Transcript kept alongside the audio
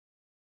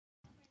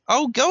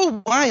Oh, go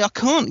away! I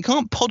can't. You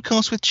can't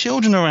podcast with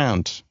children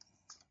around.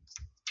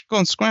 Go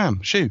on,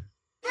 scram, shoo.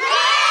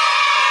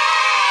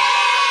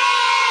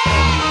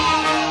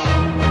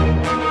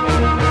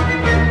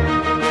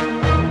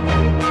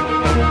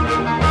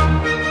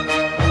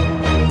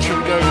 Should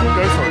we go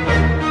for it?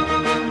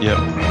 Yep.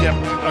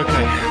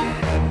 Okay.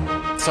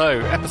 So,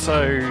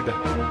 episode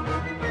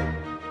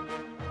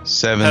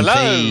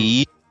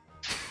 70.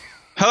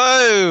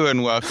 Hello,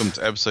 and welcome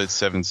to episode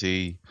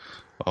 70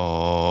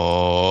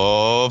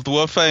 of the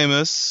world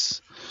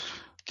famous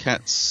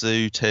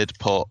Katsu Ted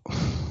Pot.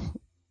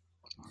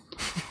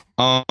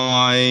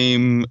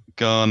 I'm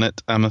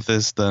Garnet,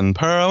 Amethyst, and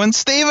Pearl, and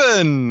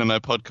Stephen, and I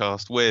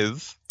podcast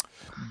with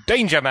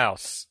Danger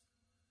Mouse.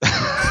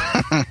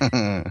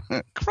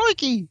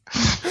 Crikey!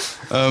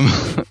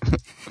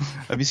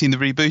 Have you seen the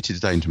rebooted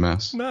Danger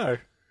Mouse? No.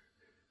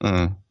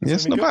 Yeah,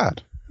 it's not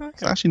bad. Okay.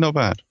 It's actually not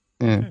bad.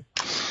 Yeah. Okay.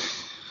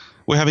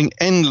 We're having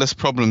endless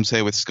problems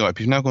here with Skype.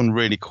 You've now gone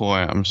really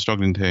quiet. I'm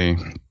struggling to hear you.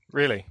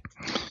 Really?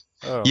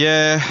 Oh.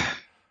 Yeah.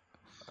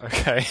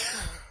 Okay.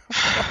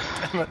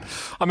 Damn it.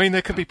 I mean,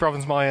 there could be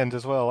problems my end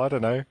as well. I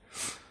don't know.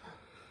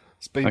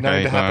 It's been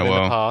known to happen in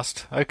the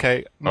past.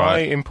 Okay,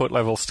 my input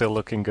level's still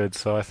looking good,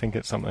 so I think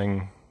it's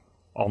something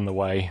on the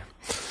way.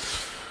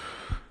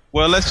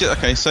 Well, let's just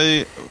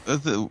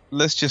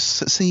let's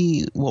just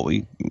see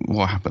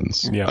what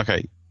happens. Yeah.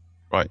 Okay.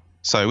 Right.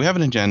 So we have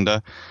an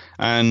agenda,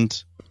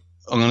 and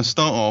I'm going to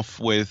start off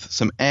with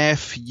some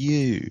F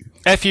you.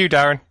 F you,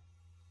 Darren.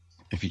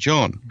 F you,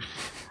 John.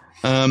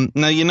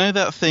 Now, you know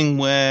that thing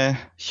where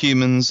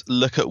humans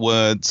look at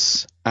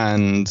words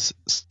and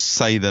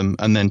say them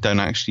and then don't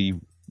actually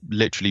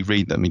literally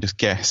read them. You just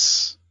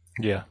guess.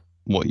 Yeah.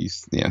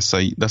 So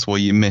that's why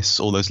you miss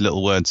all those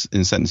little words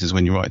in sentences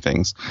when you write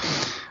things.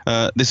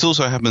 This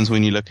also happens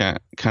when you look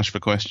at Cash for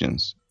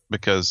Questions,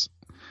 because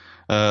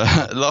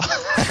last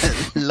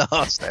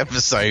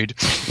episode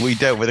we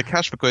dealt with a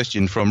Cash for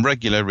Question from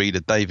regular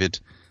reader David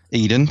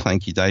Eden.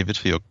 Thank you, David,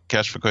 for your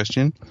Cash for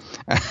Question.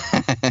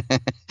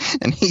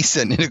 And he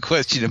sent in a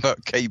question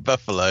about Cape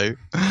Buffalo,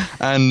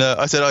 and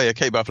I said, "Oh yeah,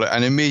 Cape Buffalo,"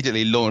 and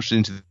immediately launched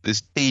into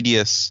this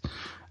tedious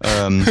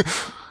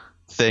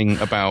thing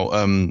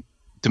about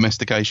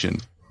domestication,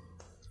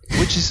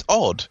 which is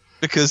odd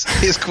because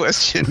his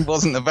question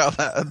wasn't about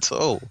that at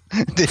all.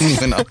 Didn't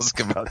even ask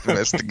about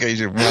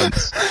domestication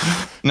once.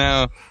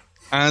 Now,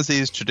 as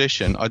is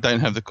tradition, I don't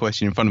have the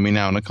question in front of me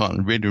now and I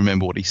can't really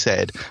remember what he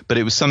said, but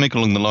it was something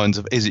along the lines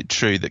of, is it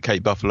true that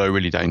Cape Buffalo are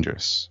really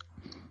dangerous?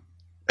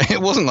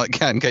 It wasn't like,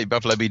 can Cape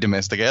Buffalo be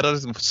domesticated?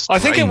 I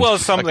think it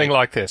was something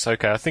like this.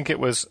 Okay, I think it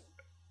was,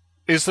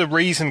 is the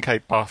reason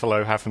Cape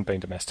Buffalo haven't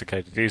been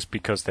domesticated is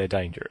because they're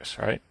dangerous,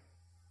 right?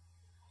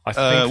 I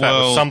think that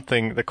was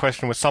something, the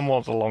question was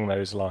somewhat along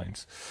those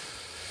lines.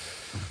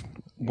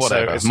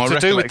 Whatever. So it's to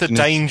do with the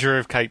danger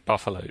of Cape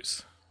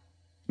Buffaloes.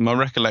 My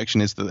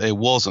recollection is that it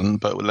wasn't,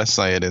 but let's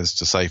say it is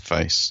to save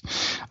face.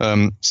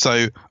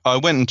 So I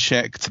went and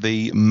checked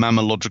the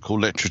mammalogical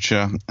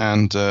literature,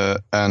 and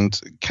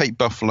Cape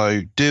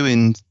Buffalo do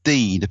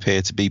indeed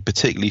appear to be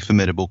particularly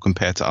formidable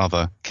compared to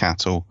other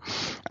cattle.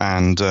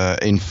 And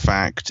in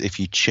fact, if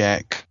you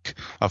check,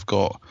 I've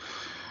got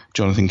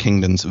Jonathan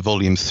Kingdon's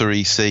Volume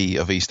 3C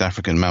of East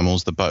African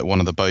Mammals, one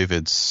of the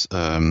bovids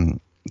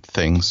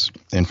things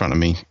in front of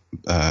me,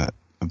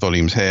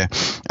 volumes here,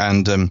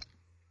 and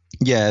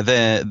yeah,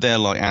 they're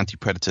like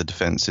anti-predator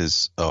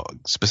defenses,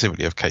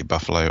 specifically of Cape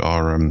Buffalo,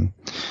 are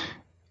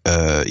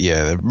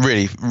they're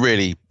really,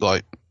 really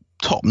like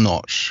top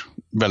notch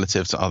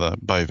relative to other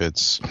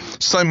bovids.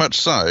 So much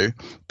so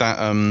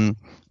that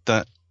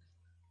that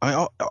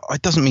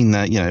it doesn't mean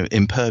they're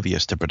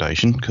impervious to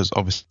predation, because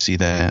obviously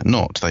they're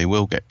not. They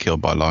will get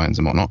killed by lions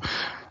and whatnot,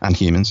 and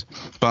humans.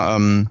 But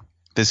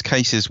there's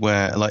cases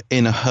where, like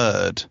in a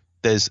herd,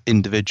 there's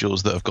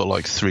individuals that have got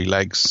like 3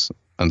 legs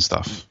and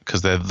stuff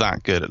because they're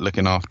that good at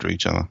looking after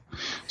each other.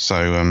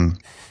 So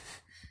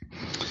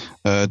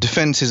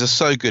defenses are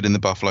so good in the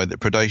buffalo that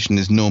predation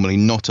is normally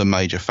not a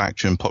major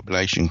factor in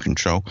population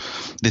control.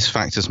 This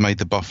fact has made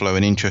the buffalo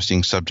an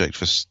interesting subject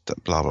for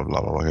blah blah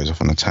blah blah. Goes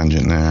off on a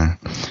tangent there.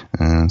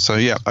 So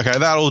yeah, okay,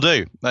 that'll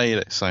do. There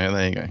you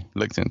go.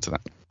 Looked into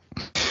that.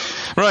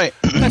 Right.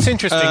 That's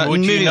interesting.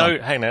 Would you know?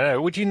 Hang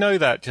on. Would you know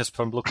that just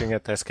from looking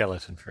at their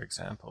skeleton, for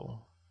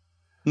example?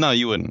 No,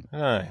 you wouldn't.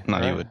 No,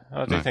 you would.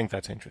 I do think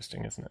that's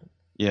interesting, isn't it?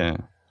 Yeah,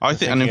 I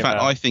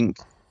think.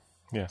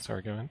 Yeah,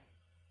 sorry, go ahead.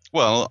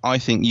 Well, I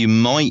think you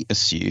might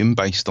assume,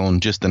 based on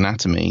just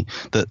anatomy,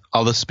 that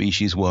other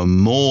species were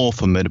more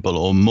formidable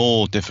or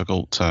more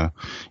difficult to,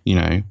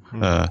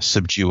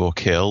 subdue or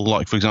kill.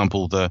 Like, for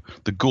example, the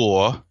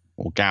gaur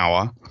or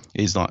gaur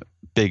is like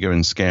bigger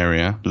and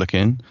scarier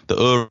looking. The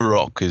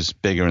urok is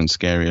bigger and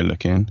scarier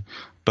looking.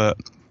 But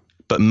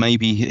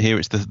maybe here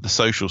it's the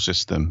social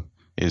system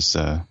is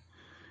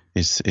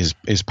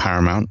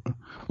paramount,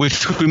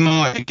 which we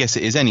might guess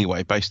it is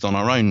anyway, based on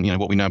our own,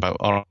 what we know about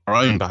our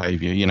own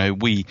behaviour.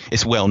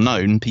 It's well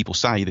known. People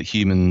say that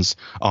humans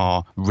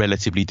are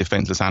relatively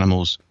defenceless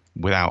animals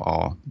without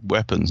our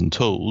weapons and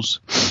tools.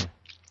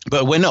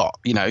 but we're not.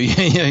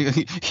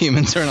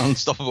 Humans are an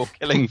unstoppable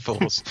killing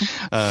force.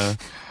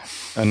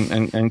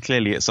 And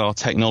clearly it's our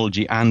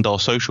technology and our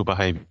social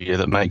behaviour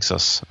that makes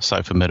us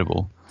so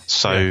formidable.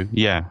 So,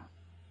 yeah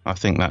I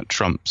think that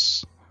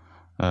trumps,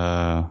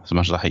 as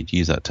much as I hate to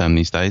use that term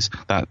these days,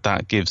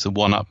 that gives the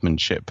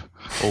one-upmanship,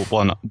 or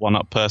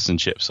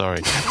one-up-personship,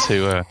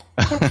 to...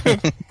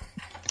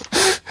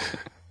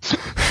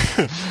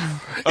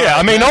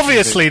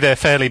 obviously they're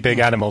fairly big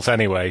animals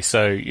anyway,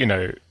 so,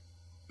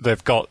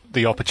 they've got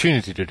the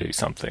opportunity to do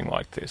something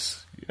like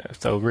this. If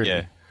they were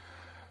really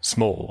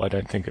small, I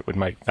don't think it would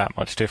make that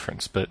much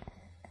difference, but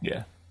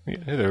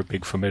they're a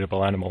big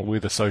formidable animal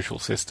with a social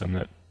system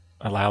that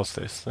allows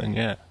this,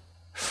 then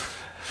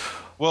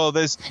Well,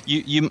 there's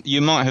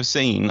you might have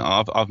seen.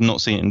 I've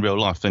not seen it in real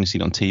life. I've only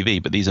seen it on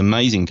TV. But these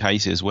amazing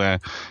cases where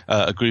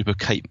a group of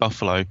Cape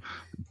buffalo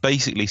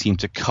basically seem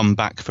to come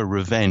back for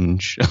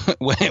revenge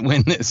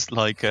when it's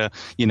like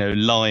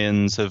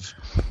lions have.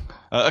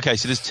 Okay,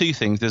 so there's two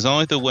things. There's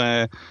either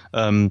where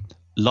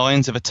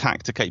lions have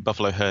attacked a Cape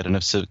buffalo herd and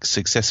have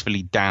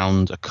successfully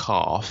downed a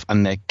calf,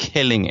 and they're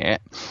killing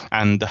it,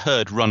 and the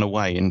herd run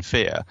away in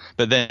fear.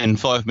 But then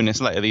 5 minutes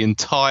later, the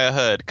entire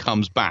herd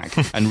comes back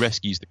and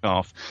rescues the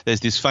calf. There's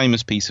this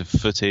famous piece of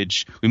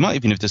footage. We might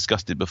even have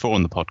discussed it before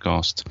on the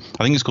podcast.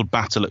 I think it's called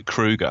Battle at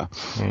Kruger,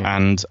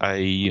 and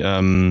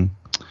a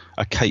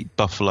Cape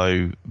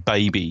buffalo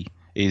baby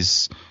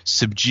is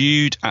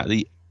subdued at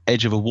the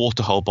edge of a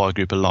waterhole by a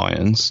group of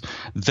lions,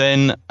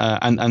 then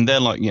and they're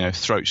like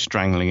throat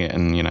strangling it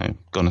and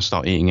going to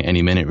start eating it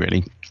any minute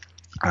really,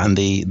 and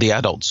the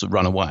adults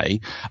run away,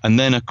 and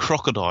then a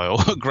crocodile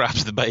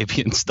grabs the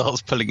baby and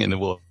starts pulling it in the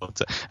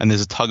water, and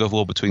there's a tug of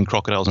war between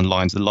crocodiles and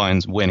lions. The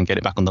lions win and get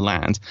it back on the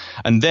land,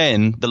 and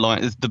then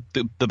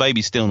the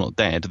baby's still not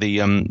dead.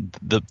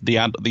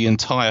 The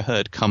entire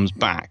herd comes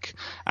back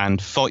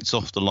and fights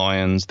off the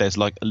lions. There's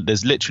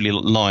literally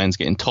lions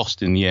getting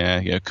tossed in the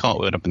air,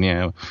 cartwheeled up in the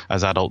air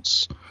as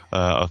adults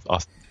are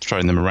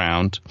throwing them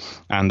around,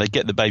 and they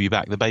get the baby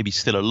back. The baby's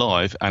still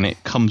alive, and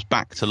it comes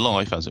back to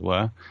life, as it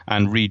were,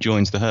 and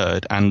rejoins the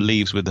herd and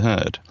leaves with the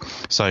herd.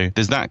 So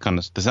there's that kind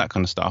of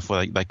stuff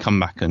where they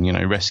come back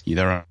and rescue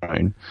their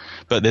own.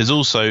 But there's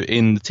also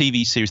in the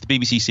TV series, the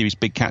BBC series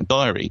Big Cat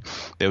Diary,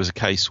 there was a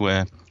case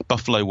where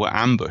buffalo were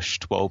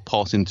ambushed while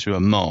passing through a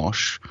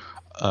marsh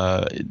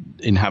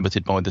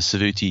inhabited by the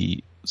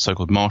Savuti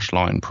so-called marsh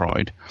lion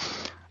pride,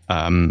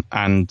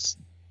 and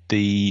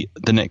the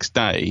next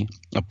day,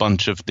 a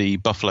bunch of the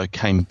buffalo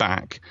came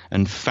back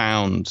and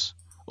found,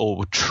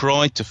 or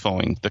tried to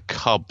find, the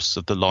cubs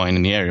of the lion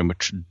in the area,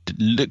 which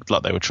looked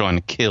like they were trying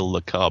to kill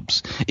the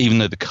cubs, even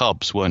though the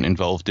cubs weren't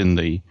involved in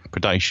the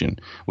predation,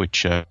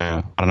 which,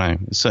 I don't know,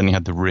 it certainly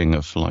had the ring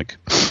of, like,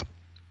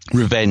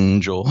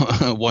 revenge or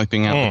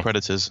wiping out the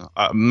predators.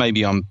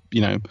 Maybe I'm,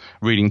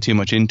 reading too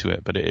much into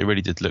it, but it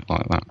really did look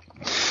like that.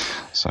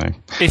 So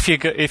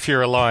if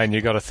you're a lion,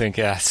 you got to think,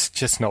 it's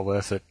just not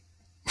worth it.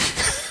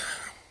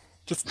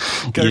 Just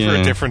go for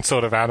a different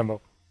sort of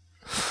animal.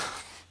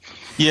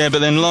 Yeah, but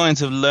then lions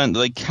have learned that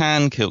they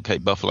can kill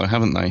Cape buffalo,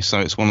 haven't they? So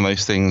it's one of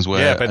those things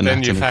where... Yeah, but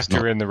then you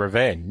factor in the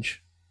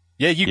revenge.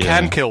 Yeah, you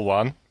can kill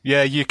one.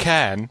 Yeah, you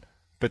can.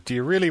 But do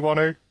you really want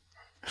to?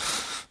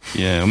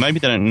 Yeah, well, maybe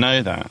they don't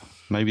know that.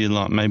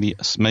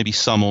 Maybe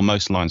some or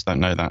most lions don't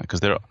know that,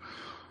 because they're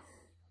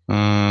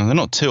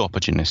not too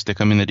opportunistic.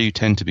 I mean, they do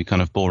tend to be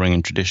kind of boring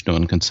and traditional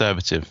and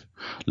conservative,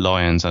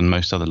 lions and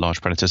most other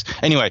large predators.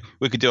 Anyway,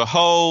 we could do a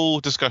whole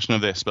discussion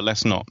of this, but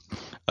let's not.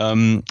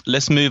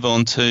 Let's move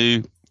on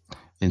to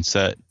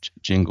insert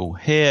jingle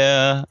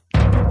here.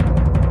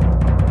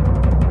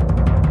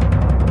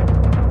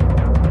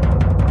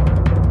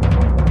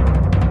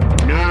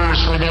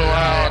 News from the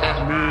world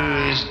of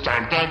news.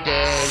 Dun, dun,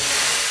 dun.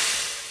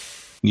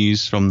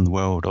 News from the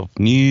world of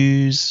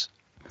news.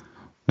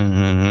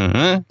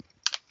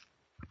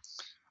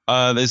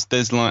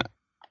 There's like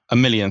a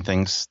million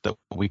things that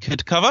we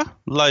could cover.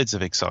 Loads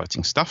of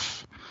exciting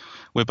stuff.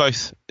 We're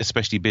both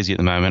especially busy at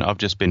the moment. I've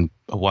just been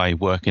away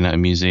working at a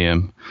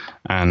museum,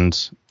 and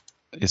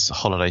it's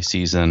holiday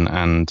season,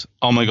 and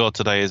oh my god,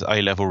 today is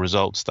A-level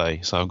results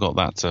day, so I've got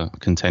that to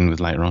contend with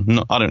later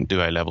on. I don't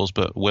do A-levels,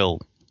 but Will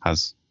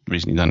has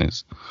recently done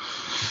his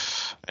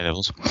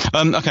A-levels.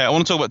 Okay, I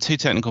want to talk about two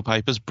technical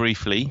papers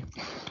briefly.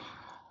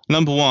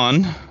 Number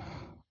one,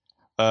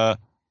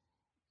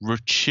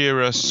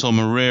 Ruchira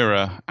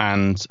Somarira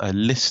and a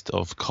list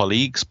of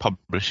colleagues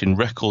published in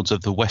Records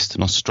of the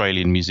Western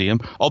Australian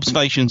Museum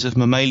observations of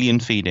mammalian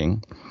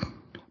feeding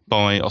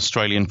by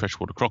Australian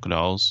freshwater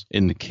crocodiles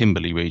in the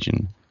Kimberley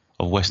region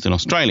of Western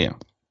Australia.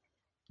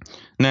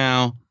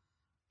 Now,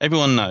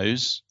 everyone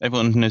knows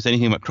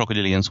anything about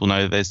crocodilians will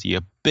know there's the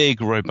big,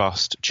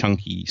 robust,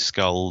 chunky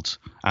skulled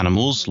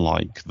animals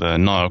like the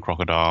Nile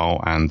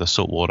crocodile and the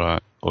saltwater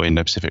or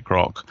Indo-Pacific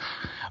croc,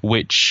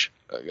 which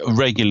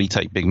regularly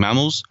take big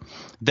mammals.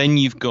 Then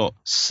you've got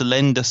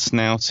slender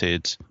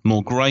snouted,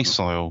 more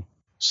gracile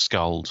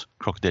skulled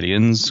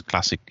crocodilians.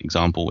 Classic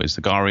example is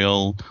the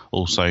gharial,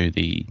 also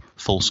the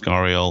false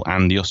gharial,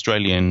 and the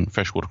Australian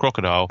freshwater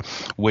crocodile,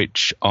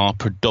 which are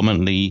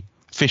predominantly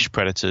fish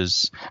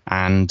predators,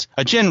 and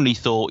are generally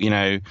thought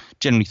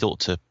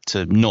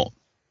to not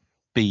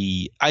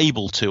be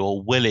able to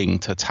or willing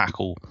to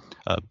tackle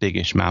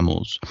biggish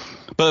mammals.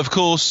 But of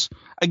course,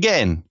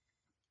 again,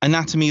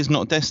 anatomy is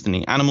not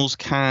destiny. Animals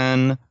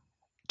can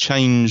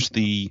change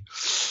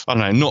it's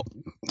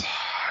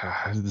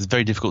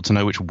very difficult to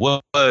know which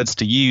words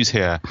to use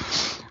here.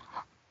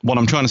 What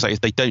I'm trying to say is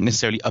they don't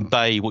necessarily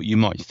obey what you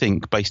might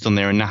think based on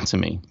their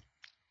anatomy.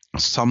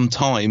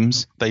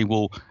 Sometimes they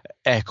will,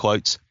 air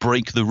quotes,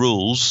 break the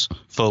rules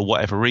for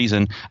whatever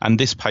reason. And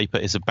this paper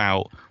is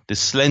about this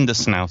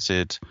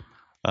slender-snouted,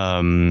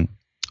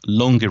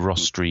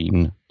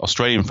 longirostrine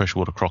Australian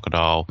freshwater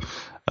crocodile,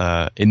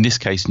 in this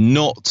case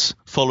not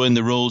following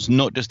the rules,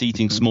 not just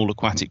eating small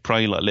aquatic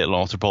prey like little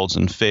arthropods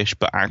and fish,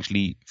 but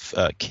actually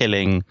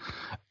killing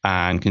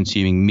and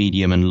consuming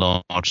medium and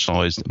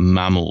large-sized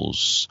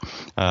mammals,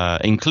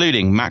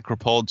 including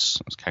macropods,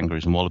 that's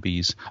kangaroos and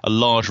wallabies, a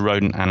large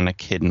rodent and an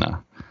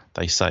echidna,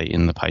 they say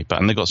in the paper.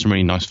 And they've got some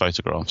really nice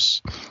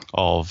photographs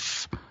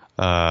of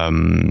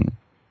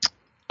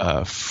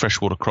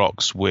freshwater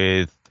crocs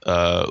with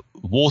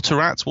water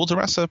rats.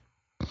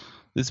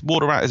 This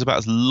water rat is about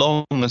as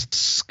long as the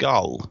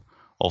skull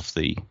of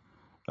the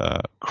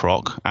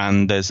croc,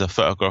 and there's a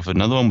photograph of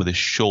another one with a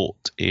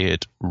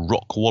short-eared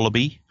rock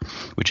wallaby,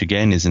 which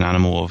again is an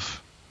animal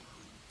of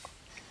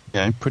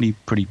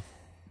pretty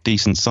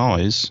decent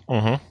size.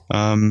 Uh-huh.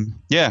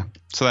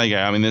 So there you go.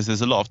 I mean,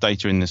 there's a lot of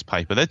data in this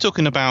paper. They're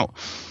talking about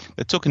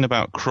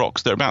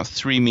crocs that are about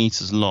 3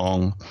 meters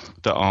long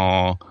that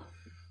are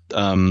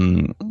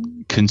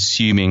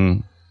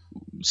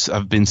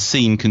have been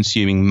seen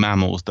consuming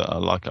mammals that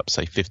are like up,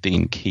 say,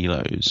 15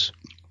 kilos.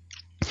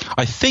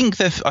 I think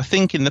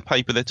in the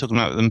paper they're talking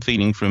about them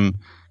feeding from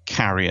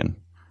carrion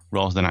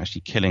rather than actually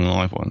killing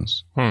live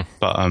ones.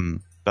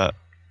 But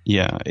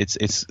yeah,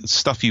 it's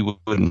stuff you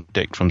wouldn't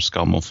predict from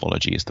skull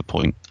morphology is the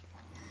point.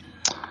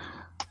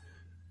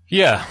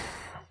 Yeah.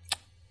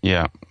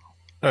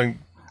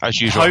 As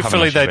usual.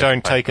 Hopefully they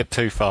don't take it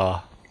too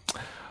far.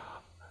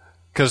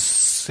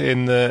 Because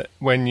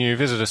when you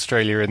visit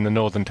Australia in the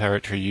Northern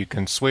Territory, you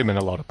can swim in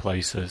a lot of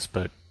places,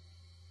 but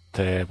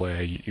there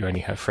where you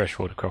only have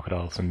freshwater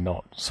crocodiles and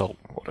not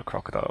saltwater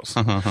crocodiles.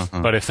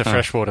 But if the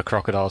freshwater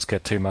crocodiles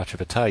get too much of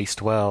a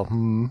taste, well,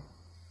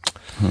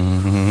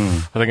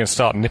 are they going to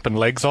start nipping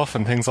legs off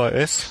and things like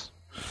this?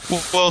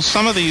 Well,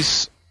 some of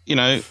these,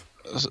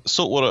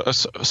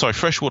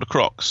 freshwater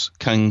crocs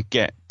can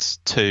get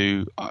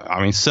to.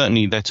 I mean,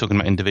 certainly they're talking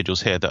about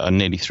individuals here that are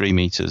nearly 3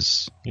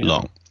 meters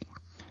long,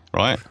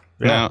 right?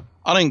 Yeah. Now,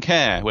 I don't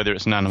care whether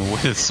it's an animal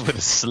with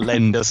a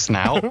slender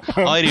snout.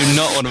 I do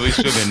not want to be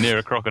swimming near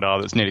a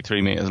crocodile that's nearly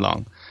 3 meters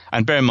long.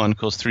 And bear in mind, of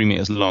course, 3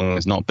 meters long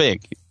is not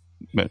big.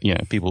 But, you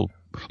talk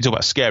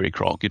about a scary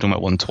croc, you're talking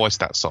about one twice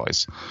that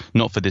size.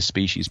 Not for this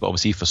species, but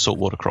obviously for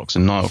saltwater crocs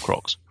and Nile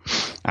crocs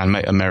and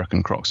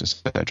American crocs,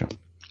 etc.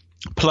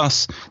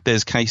 Plus,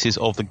 there's cases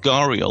of the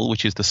gharial,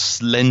 which is the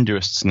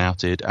slenderest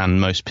snouted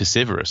and most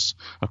piscivorous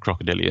of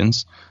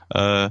crocodilians.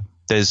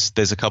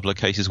 There's a couple of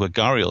cases where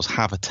gharials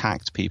have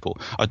attacked people.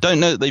 I don't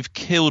know that they've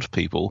killed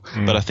people,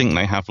 but I think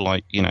they have,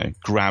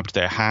 grabbed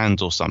their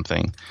hands or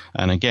something.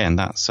 And again,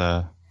 that's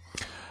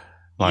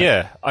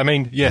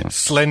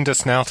slender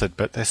snouted,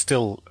 but they're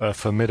still a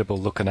formidable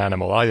looking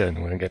animal. I don't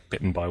want to get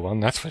bitten by one,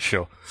 that's for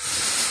sure.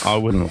 I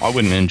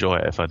wouldn't enjoy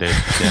it if I did.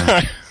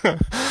 Yeah.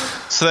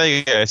 So there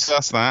you go. So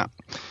that's that.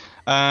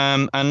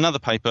 Another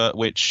paper,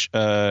 which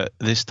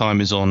this time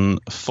is on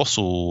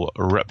fossil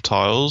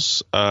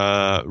reptiles.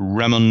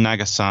 Ramon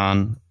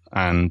Nagasan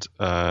and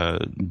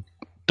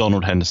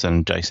Donald Henderson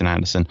and Jason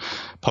Anderson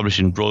published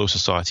in Royal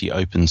Society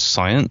Open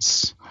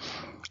Science.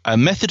 A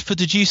method for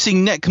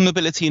deducing neck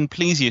mobility in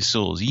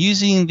plesiosaurs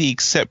using the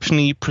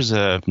exceptionally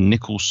preserved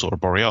Nicholsaura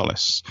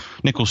borealis.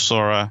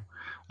 Nicholsaura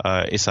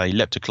is a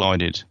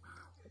leptoclidid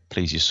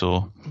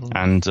plesiosaur,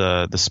 and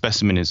the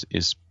specimen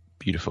is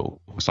beautiful.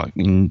 It's like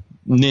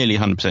nearly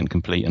 100%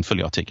 complete and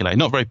fully articulated.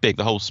 Not very big.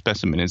 The whole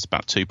specimen is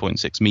about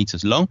 2.6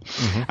 meters long,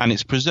 and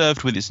it's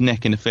preserved with its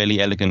neck in a fairly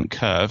elegant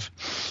curve.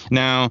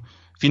 Now,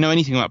 if you know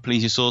anything about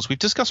plesiosaurs, we've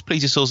discussed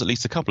plesiosaurs at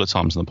least a couple of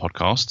times on the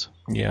podcast.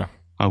 Yeah.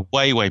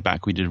 Way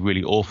back, we did a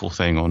really awful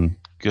thing on,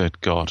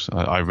 good God,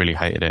 I really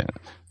hated it.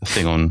 The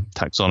thing on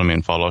taxonomy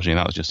and phylogeny, and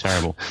that was just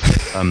terrible.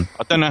 I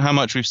don't know how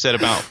much we've said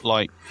about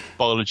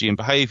biology and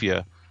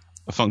behaviour,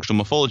 a functional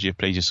morphology of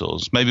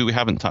plesiosaurs. Maybe we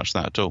haven't touched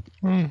that at all.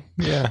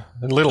 Yeah,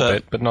 a little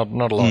bit, but not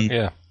a lot.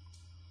 Yeah,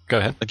 go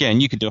ahead.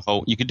 Again, you could do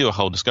a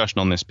whole discussion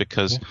on this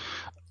because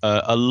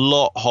a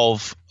lot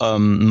of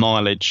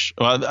mileage.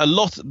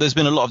 There's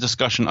been a lot of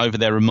discussion over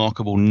their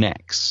remarkable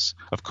necks.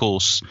 Of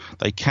course,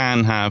 they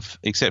can have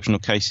exceptional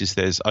cases.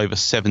 There's over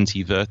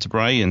 70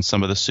 vertebrae in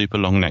some of the super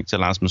long-necked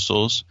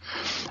elasmosaurs.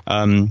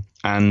 And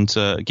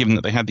given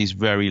that they had these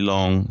very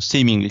long,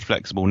 seemingly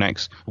flexible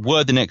necks,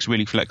 were the necks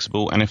really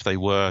flexible? And if they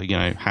were,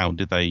 how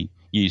did they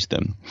use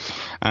them?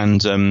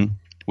 And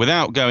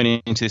without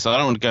going into this, I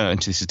don't want to go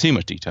into this in too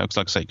much detail because,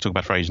 like I say, you talk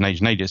about for ages and ages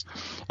and ages.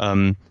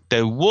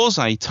 There was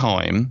a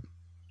time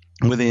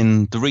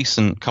within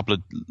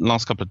the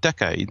last couple of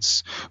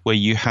decades, where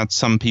you had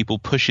some people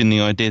pushing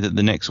the idea that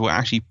the necks were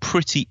actually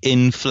pretty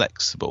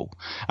inflexible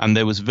and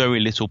there was very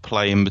little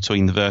play in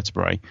between the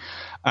vertebrae.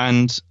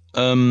 And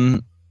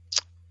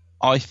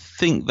I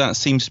think that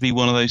seems to be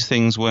one of those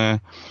things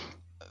where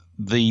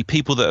the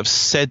people that have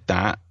said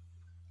that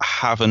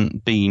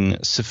haven't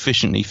been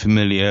sufficiently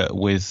familiar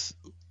with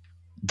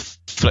the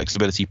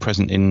flexibility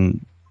present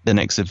in the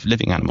necks of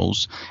living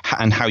animals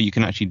and how you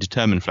can actually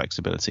determine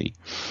flexibility.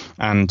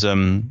 And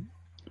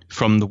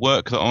from the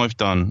work that I've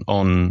done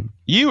on,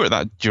 you were at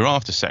that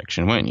giraffe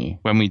dissection, weren't you?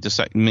 When we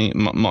dissected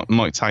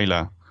Mike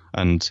Taylor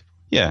and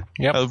at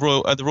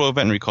the Royal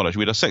Veterinary College,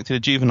 we dissected a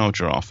juvenile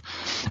giraffe,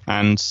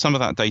 and some of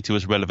that data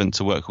was relevant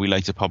to work we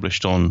later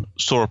published on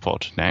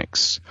sauropod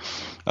necks.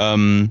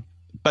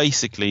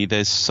 Basically,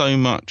 there's so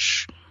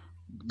much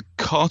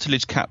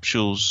cartilage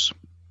capsules.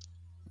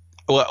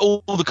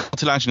 Well, all the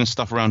cartilaginous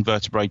stuff around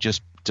vertebrae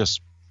just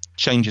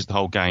changes the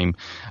whole game.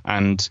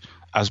 And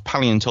as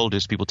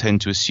paleontologists, people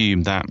tend to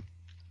assume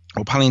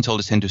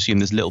paleontologists tend to assume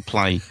there's little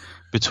play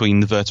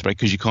between the vertebrae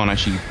because you can't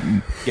actually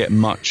get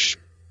much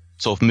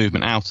sort of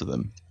movement out of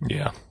them.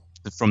 Yeah.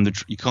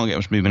 You can't get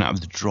much movement out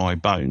of the dry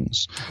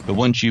bones. But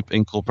once you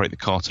incorporate the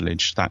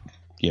cartilage,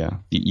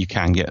 you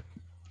can get a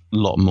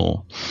lot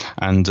more.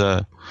 And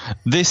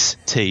this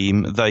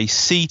team, they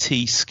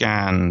CT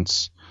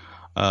scanned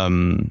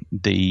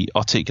the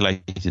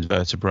articulated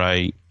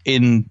vertebrae.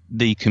 In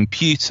the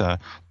computer,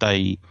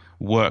 they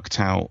worked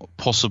out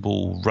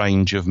possible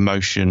range of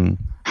motion,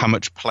 how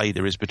much play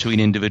there is between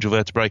individual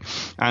vertebrae,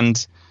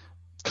 and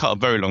cut a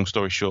very long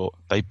story short,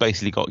 they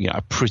basically got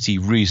a pretty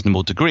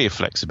reasonable degree of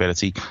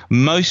flexibility,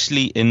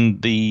 mostly in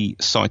the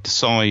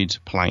side-to-side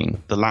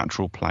plane, the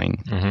lateral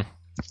plane. Mm-hmm.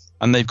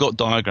 And they've got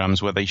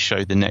diagrams where they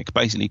show the neck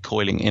basically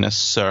coiling in a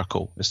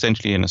circle,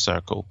 essentially in a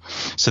circle.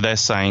 So they're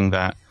saying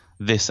that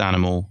this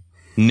animal,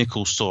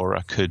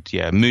 Nicholsaura, could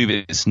move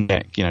its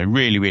neck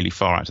really, really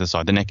far out to the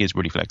side. The neck is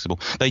really flexible.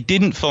 They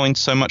didn't find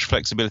so much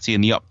flexibility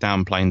in the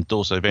up-down plane, the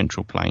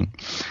dorsoventral plane.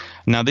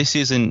 Now, this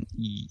isn't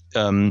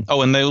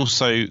and they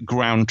also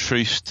ground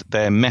truthed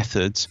their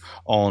methods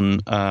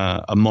on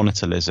a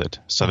monitor lizard.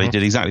 So they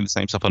did exactly the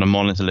same stuff on a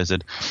monitor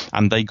lizard,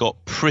 and they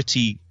got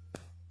pretty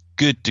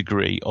good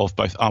degree of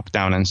both up,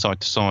 down, and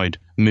side-to-side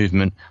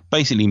movement,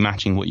 basically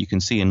matching what you can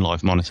see in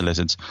live monitor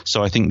lizards.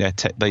 So I think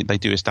they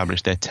do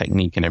establish their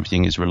technique and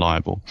everything is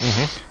reliable.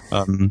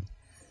 Mm-hmm.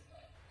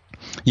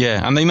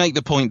 And they make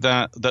the point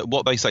that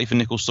what they say for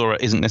Nicholsaura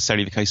isn't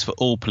necessarily the case for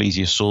all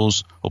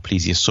plesiosaurs or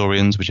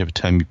plesiosaurians, whichever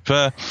term you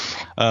prefer,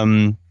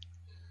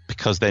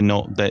 because they're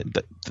not.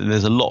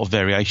 There's a lot of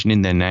variation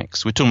in their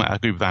necks. We're talking about a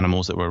group of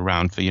animals that were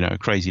around for a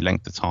crazy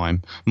length of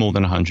time, more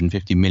than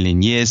 150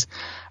 million years,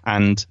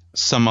 and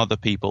some other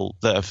people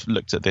that have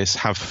looked at this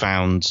have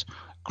found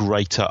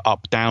greater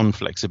up-down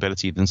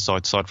flexibility than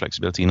side-to-side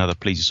flexibility in other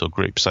plesiosaur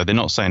groups. So they're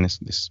not saying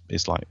this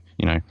is like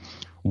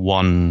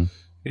one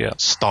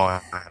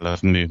style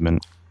of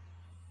movement,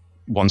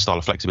 one style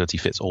of flexibility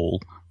fits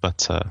all.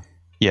 But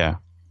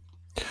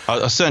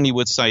I certainly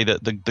would say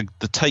that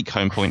the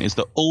take-home point is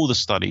that all the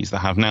studies that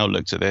have now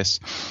looked at this,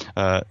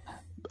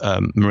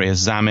 Maria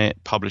Zammit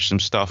published some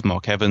stuff,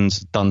 Mark Evans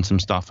done some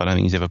stuff. I don't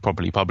think he's ever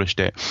properly published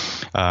it.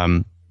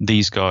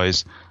 These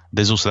guys,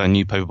 there's also a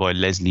new paper by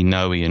Leslie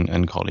Noe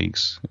and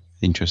colleagues.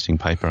 Interesting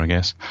paper, I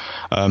guess.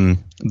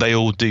 They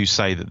all do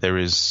say that there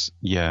is,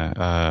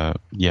 the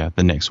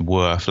necks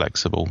were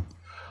flexible.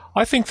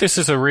 I think this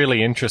is a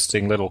really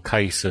interesting little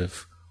case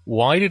of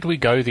why did we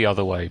go the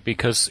other way?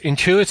 Because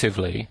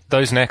intuitively,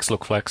 those necks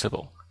look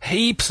flexible.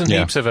 Heaps and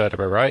heaps of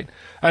vertebrae, right?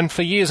 And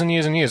for years and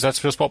years and years, that's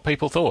just what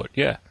people thought.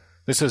 Yeah,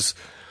 this is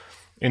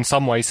in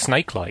some ways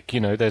snake-like.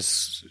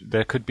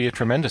 There could be a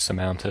tremendous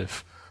amount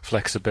of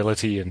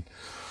flexibility, and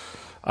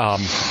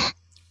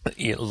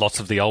lots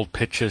of the old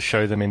pictures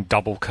show them in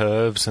double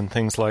curves and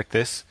things like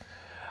this.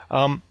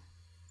 But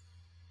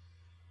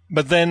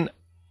then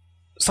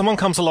someone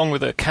comes along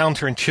with a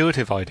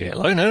counterintuitive idea.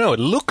 Oh, no, it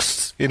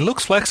looks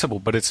flexible,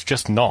 but it's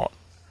just not.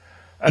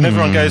 And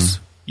everyone goes,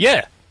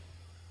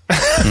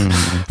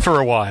 for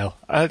a while.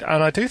 And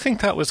I do think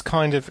that was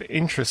kind of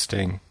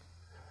interesting.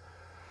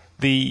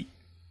 The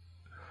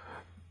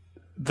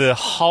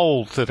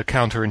hold that a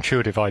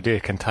counterintuitive idea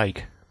can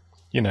take,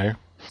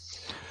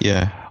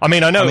 Yeah. I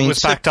mean, it was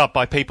backed up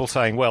by people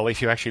saying, well,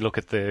 if you actually look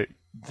at the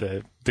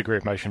degree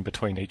of motion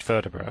between each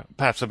vertebra,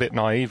 perhaps a bit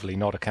naively,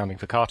 not accounting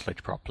for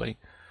cartilage properly.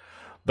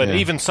 But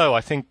even so,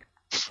 I think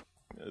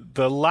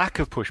the lack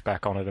of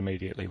pushback on it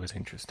immediately was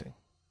interesting.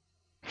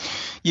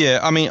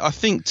 Yeah, I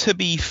think to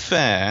be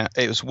fair,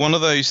 it was one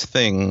of those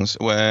things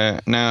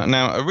where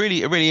now a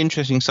really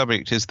interesting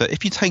subject is that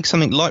if you take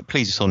something like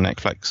plesiosaur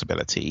neck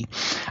flexibility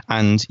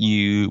and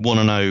you want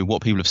to know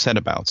what people have said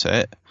about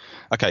it,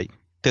 okay,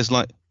 there's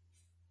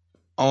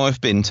I've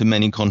been to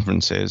many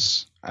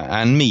conferences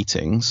and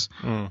meetings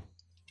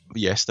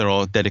yes, there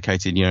are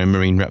dedicated,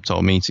 marine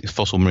reptile meetings,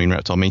 fossil marine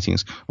reptile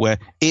meetings, where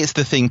it's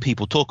the thing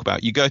people talk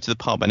about. You go to the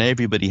pub and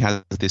everybody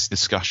has this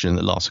discussion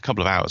that lasts a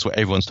couple of hours where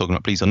everyone's talking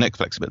about plesiosaur neck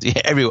flexibility.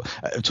 Everyone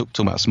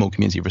talking about a small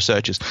community of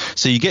researchers.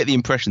 So you get the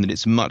impression that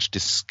it's much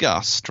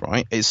discussed,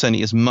 right? It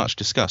certainly is much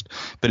discussed.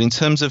 But in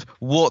terms of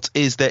what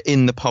is there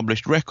in the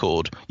published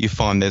record, you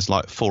find there's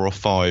like 4 or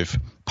 5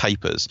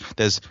 papers.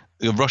 There's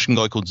a Russian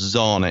guy called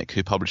Zarnik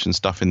who published some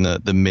stuff in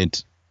the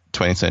mid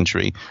 20th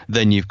century.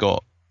 Then you've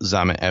got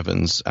Zamet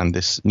Evans and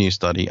this new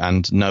study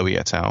and Noe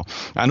et al.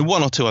 And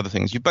 1 or 2 other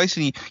things. You're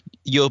basically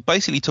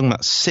talking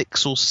about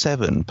 6 or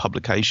 7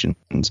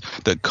 publications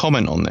that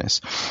comment on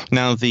this.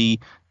 Now, the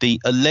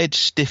alleged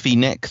stiffy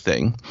neck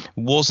thing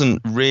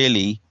wasn't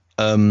really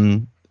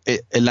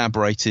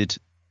elaborated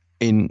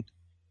in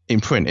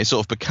print. It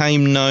sort of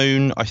became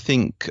known, I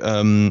think,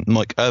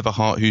 Mike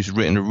Everhart, who's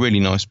written a really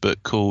nice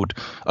book called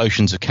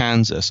Oceans of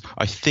Kansas,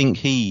 I think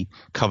he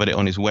covered it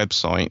on his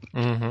website.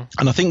 Mm-hmm.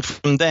 And I think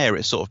from there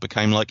it sort of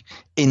became like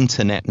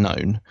internet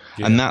known.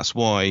 Yeah. And that's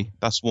why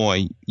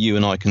you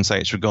and I can say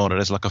it's regarded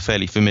as like a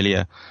fairly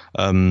familiar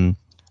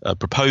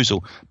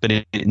proposal, but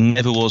it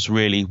never was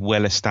really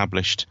well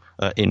established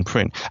in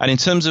print. And in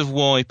terms of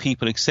why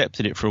people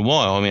accepted it for a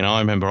while, I mean, I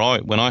remember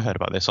when I heard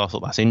about this, I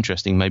thought that's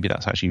interesting. Maybe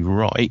that's actually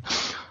right.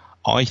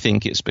 I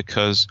think it's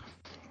because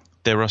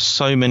there are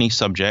so many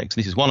subjects,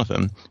 this is one of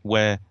them,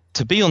 where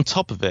to be on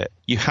top of it,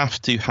 you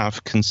have to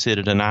have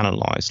considered and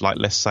analysed, like,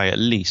 let's say, at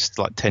least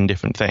like 10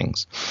 different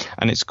things.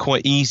 And it's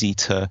quite easy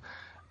to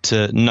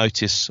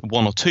notice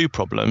 1 or 2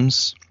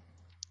 problems,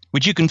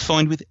 which you can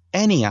find with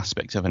any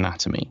aspect of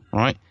anatomy,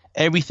 right?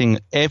 Everything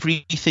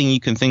you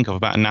can think of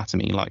about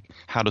anatomy, like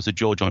how does a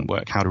jaw joint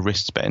work, how do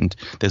wrists bend,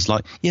 there's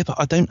like, yeah, but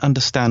I don't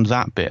understand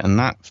that bit, and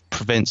that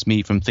prevents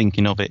me from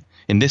thinking of it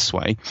in this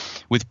way.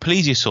 With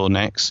plesiosaur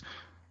necks,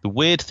 the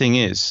weird thing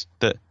is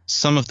that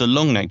some of the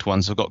long-necked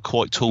ones have got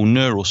quite tall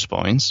neural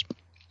spines.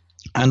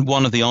 And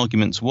one of the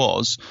arguments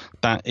was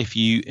that if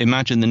you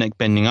imagine the neck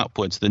bending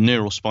upwards, the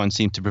neural spines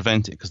seem to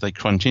prevent it because they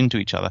crunch into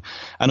each other.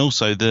 And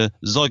also the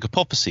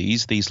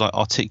zygapophyses, these like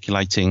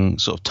articulating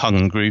sort of tongue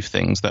and groove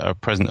things that are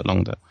present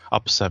along the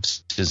upper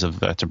surfaces of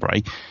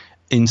vertebrae,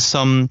 in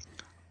some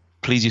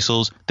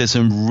plesiosaurs, there's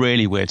some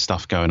really weird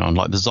stuff going on.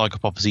 Like the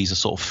zygapophyses are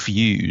sort of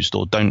fused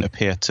or don't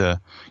appear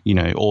to,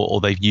 or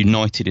they've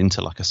united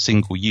into like a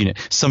single unit.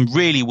 Some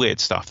really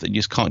weird stuff that you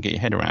just can't get your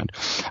head around.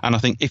 And I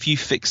think if you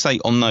fixate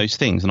on those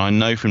things, and I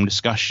know from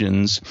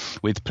discussions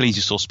with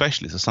plesiosaur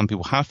specialists that some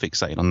people have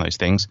fixated on those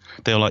things,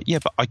 they're like, yeah,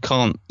 but I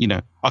can't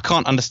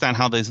understand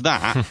how there's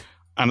that.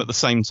 And at the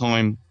same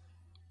time,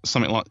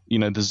 something like, the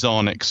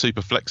Zarnik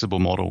super flexible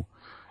model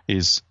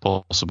is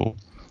possible.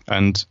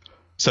 And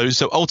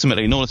So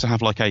ultimately, in order to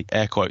have like a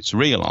air quotes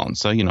real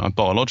answer, a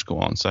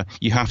biological answer,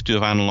 you have to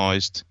have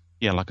analysed,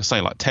 like I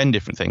say, like 10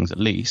 different things at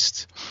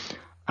least.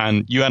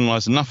 And you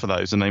analyse enough of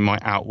those and they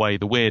might outweigh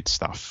the weird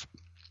stuff.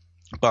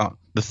 But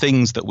the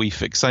things that we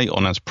fixate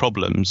on as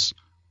problems,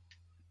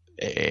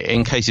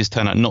 in cases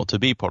turn out not to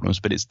be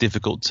problems, but it's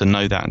difficult to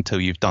know that until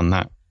you've done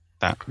that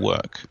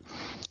work.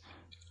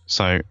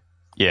 So,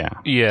 yeah.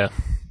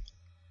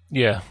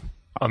 Yeah.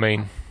 I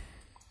mean,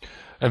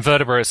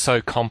 invertebrate is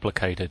so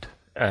complicated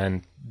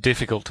and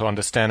difficult to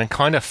understand and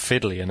kind of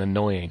fiddly and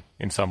annoying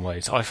in some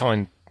ways. I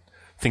find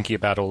thinking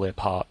about all their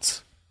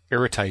parts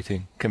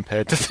irritating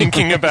compared to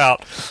thinking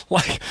about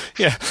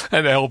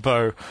an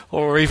elbow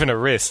or even a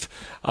wrist.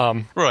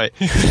 Right.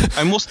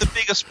 And what's the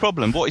biggest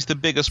problem? What is the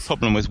biggest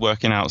problem with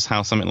working out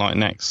how something like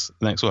necks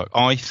work?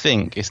 I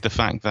think it's the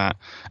fact that,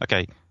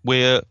 okay,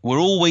 we're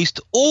always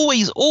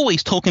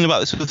talking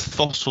about this with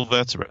fossil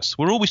vertebrates.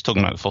 We're always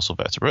talking about the fossil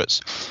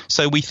vertebrates.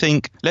 So we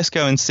think, let's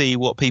go and see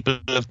what people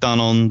have done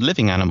on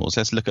living animals.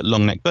 Let's look at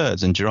long-necked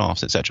birds and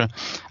giraffes, etc.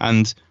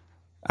 And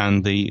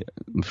I'm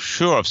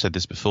sure I've said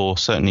this before,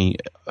 certainly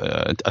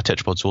a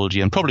tetrapod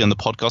zoology and probably on the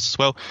podcast as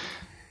well.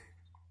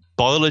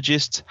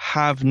 Biologists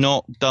have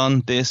not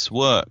done this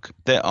work.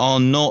 There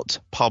are not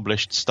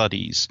published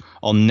studies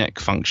on neck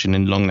function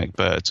in long-necked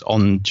birds,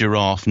 on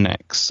giraffe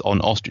necks,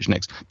 on ostrich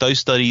necks. Those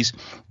studies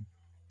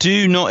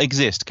do not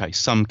exist. Okay,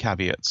 some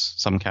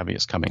caveats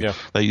coming. Yeah.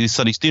 These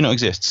studies do not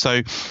exist.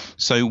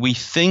 So we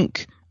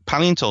think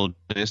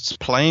paleontologists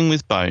playing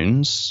with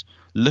bones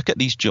look at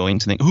these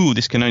joints and think, ooh,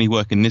 this can only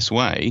work in this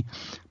way.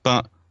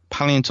 But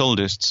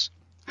paleontologists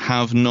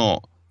have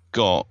not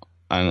got,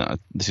 and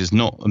this is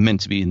not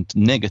meant to be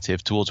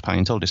negative towards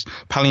paleontologists,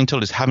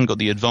 paleontologists haven't got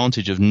the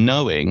advantage of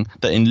knowing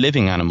that in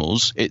living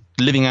animals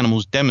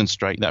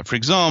demonstrate that, for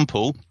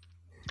example,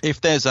 if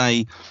there's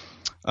a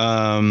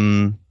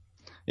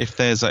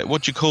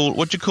what do you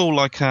call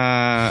like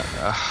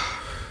a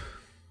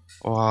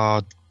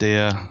oh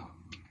dear.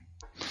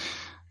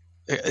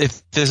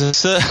 If there's a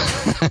certain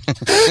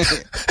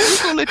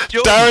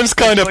Darren's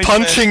kind of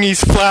punching his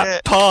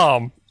flat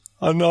palm.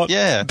 I'm not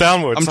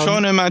downwards. I'm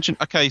trying to imagine.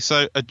 Okay,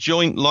 so a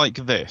joint like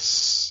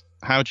this.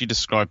 How do you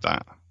describe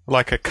that?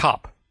 Like a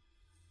cup.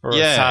 Or a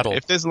saddle.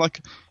 If there's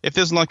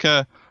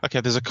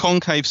there's a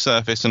concave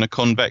surface and a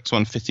convex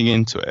one fitting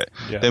into it,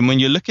 then when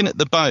you're looking at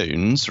the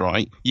bones,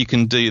 right, you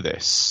can do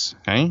this.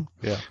 Okay.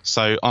 Yeah.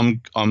 So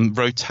I'm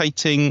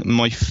rotating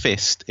my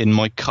fist in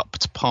my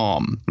cupped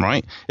palm,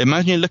 right?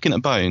 Imagine you're looking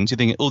at bones, you're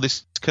thinking, oh,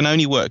 this can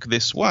only work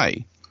this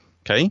way.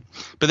 Okay.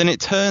 But then it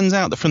turns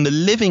out that from the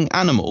living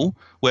animal,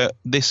 where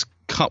this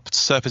cupped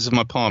surface of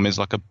my palm is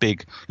like a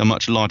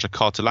much larger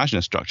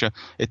cartilaginous structure,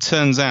 it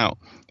turns out,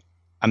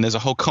 and there's a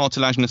whole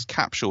cartilaginous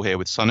capsule here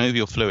with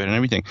synovial fluid and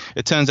everything.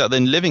 It turns out that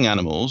in living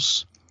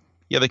animals,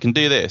 they can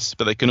do this,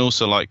 but they can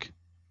also like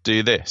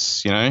do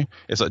this, you know?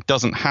 It's like, it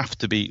doesn't have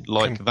to be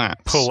like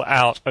that. Pull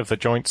out of the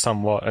joint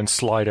somewhat and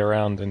slide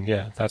around and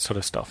that sort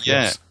of stuff.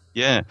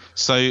 Yeah.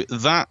 So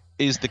that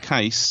is the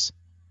case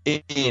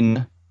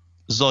in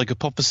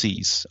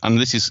zygapophyses. And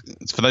this is,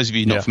 for those of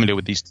you not familiar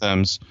with these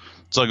terms,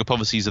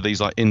 zygapophyses are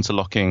these like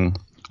interlocking,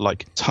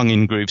 like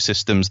tongue-in-groove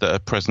systems that are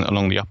present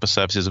along the upper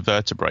surfaces of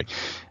vertebrae.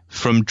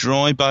 From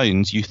dry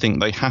bones, you think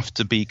they have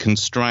to be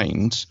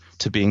constrained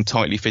to being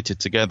tightly fitted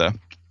together,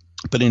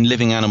 but in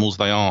living animals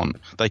they aren't.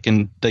 They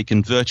can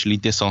virtually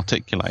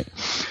disarticulate,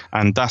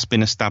 and that's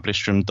been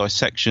established from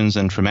dissections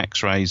and from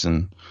X-rays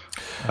and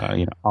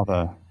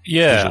other.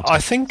 Yeah, I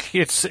think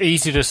it's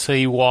easy to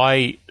see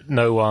why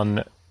no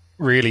one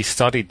really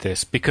studied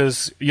this,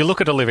 because you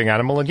look at a living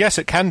animal and yes,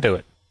 it can do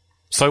it.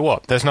 So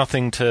what? There's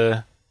nothing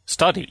to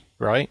study,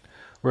 right?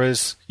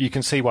 Whereas you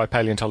can see why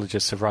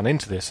paleontologists have run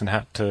into this and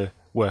had to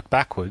work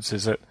backwards.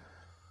 Is that,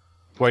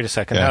 wait a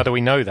second, how do we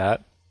know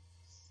that?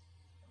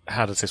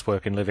 How does this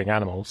work in living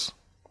animals?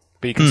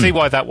 But you can see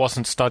why that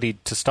wasn't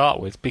studied to start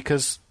with,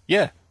 because,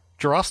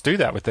 giraffes do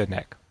that with their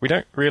neck. We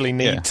don't really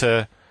need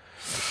to,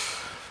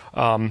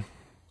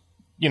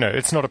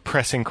 it's not a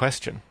pressing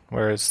question,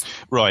 whereas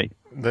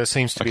there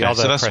seems to be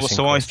other pressing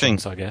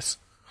questions, I guess.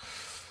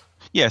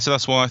 Yeah, so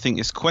that's why I think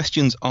it's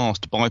questions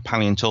asked by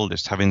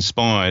paleontologists have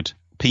inspired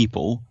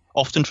people,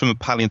 often from a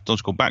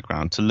paleontological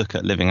background, to look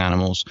at living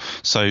animals.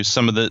 So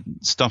some of the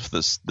stuff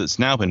that's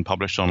now been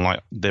published on, like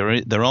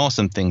there are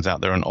some things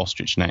out there on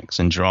ostrich necks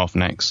and giraffe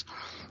necks,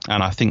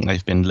 and I think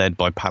they've been led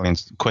by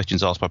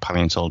questions asked by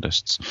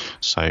paleontologists.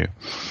 So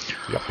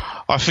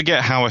I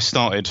forget how I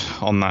started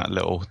on that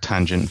little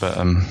tangent, but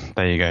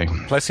there you go.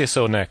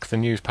 Plesiosaur neck, the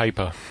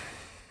newspaper.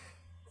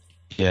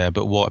 Yeah,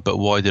 but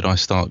why did I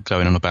start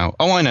going on about?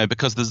 Oh, I know,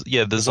 because there's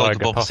the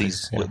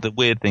zygapophyses, the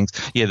weird things.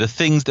 Yeah, the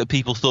things that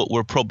people thought were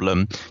a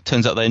problem,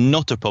 turns out they're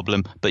not a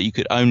problem, but you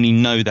could only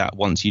know that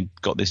once you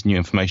got this new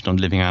information on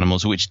living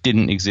animals, which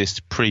didn't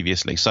exist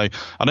previously. So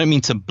I don't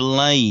mean to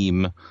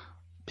blame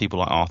people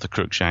like Arthur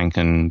Cruikshank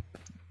and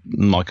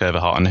Mike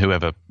Overhart and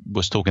whoever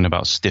was talking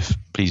about stiff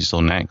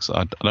plesiosaur necks.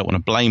 I don't want to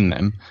blame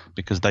them,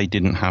 because they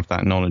didn't have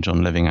that knowledge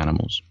on living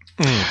animals.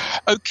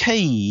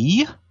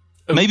 Okay.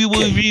 Maybe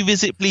we'll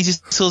revisit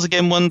plesiosaurs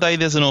again one day.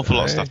 There's an awful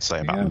lot of stuff to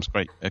say about them. It's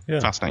great.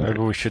 Fascinating. Maybe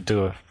we should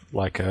do a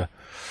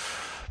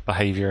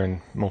behavior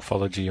and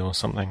morphology or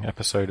something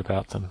episode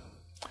about them.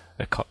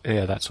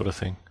 That sort of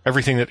thing.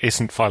 Everything that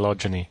isn't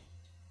phylogeny.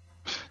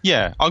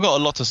 Yeah, I've got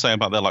a lot to say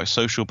about their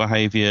social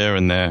behavior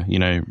and their,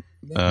 their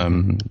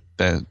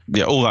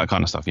all that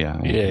kind of stuff. Yeah.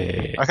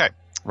 Okay,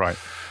 right.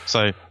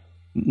 So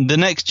the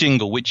next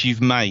jingle, which you've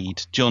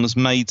made, John has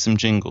made some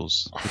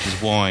jingles, which is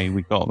why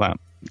we got that.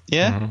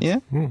 Yeah.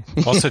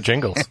 Lots of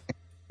jingles.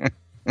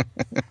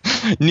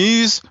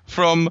 News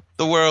from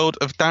the world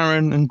of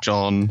Darren and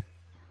John.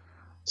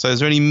 So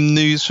is there any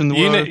news from the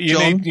world of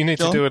John? You need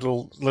to do a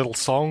little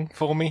song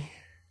for me.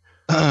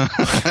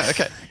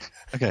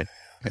 Okay.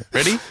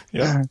 Ready?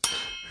 Yeah.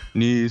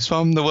 News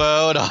from the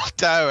world of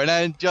Darren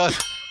and John.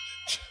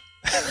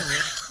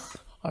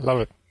 I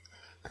love it.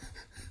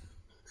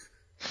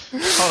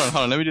 Hold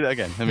on. Let me do that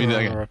again.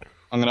 Right.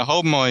 I'm going to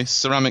hold my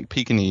ceramic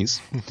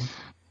Pekingese.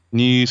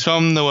 News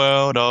from the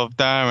world of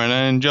Darren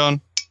and John.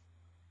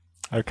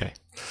 Okay,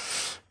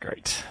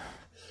 great.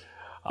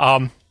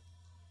 No,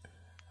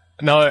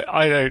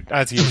 I don't.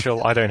 As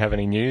usual, I don't have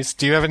any news.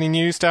 Do you have any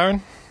news,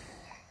 Darren?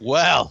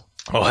 Well,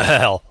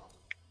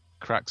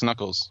 cracks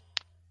knuckles.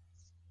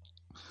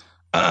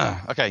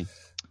 Okay,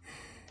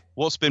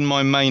 what's been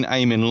my main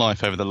aim in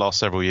life over the last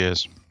several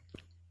years?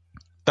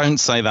 Don't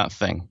say that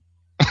thing.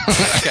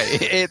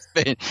 Okay,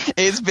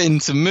 it's been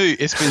to move.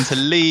 It's been to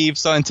leave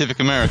Scientific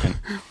American.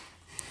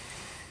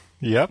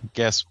 Yep.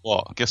 Guess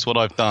what? Guess what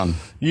I've done?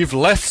 You've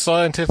left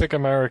Scientific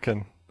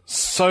American.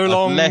 So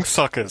long,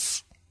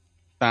 suckers.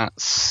 That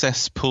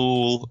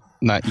cesspool,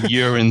 that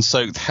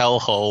urine-soaked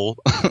hellhole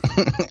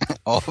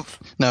of,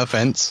 no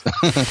offense,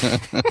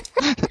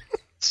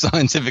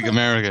 Scientific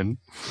American.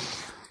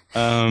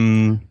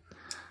 I've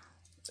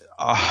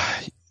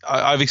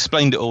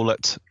explained it all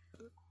at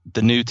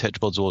the new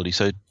Tetrapod Zoology.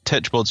 So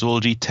Tetrapod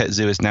Zoology,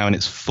 TetZoo, is now in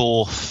its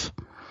fourth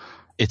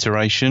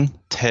iteration.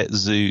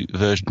 TetZoo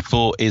version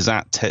 4 is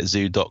at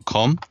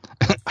tetzoo.com,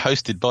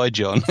 hosted by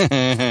John.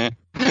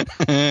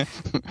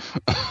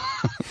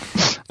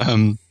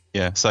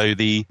 So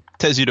the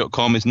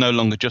tetzoo.com is no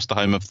longer just the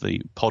home of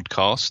the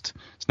podcast.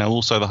 It's now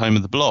also the home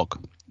of the blog.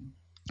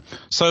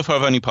 So far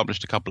I've only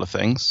published a couple of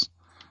things.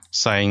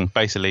 saying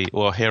basically,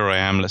 well, here I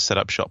am, let's set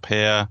up shop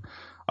here.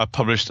 I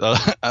published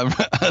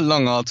a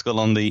long article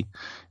on the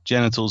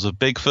genitals of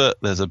Bigfoot.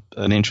 There's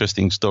an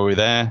interesting story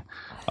there.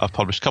 I've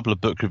published a couple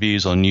of book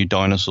reviews on new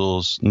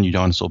dinosaur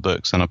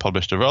books, and I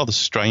published a rather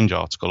strange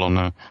article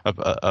on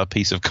a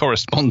piece of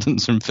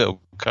correspondence from Phil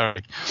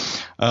Curry.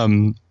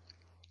 And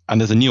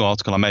there's a new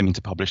article I'm aiming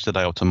to publish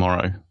today or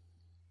tomorrow,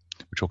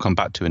 which I'll come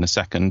back to in a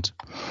second.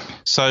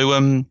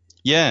 So,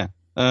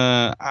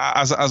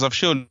 as I've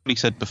surely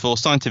said before,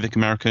 Scientific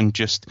American,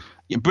 just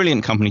a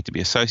brilliant company to be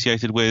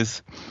associated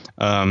with.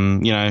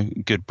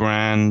 Good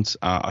brand.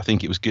 I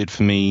think it was good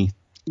for me,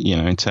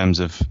 in terms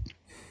of,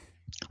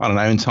 I don't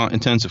know, in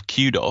terms of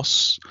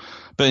kudos.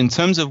 But in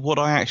terms of what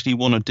I actually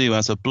want to do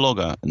as a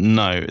blogger,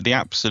 no, the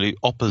absolute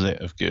opposite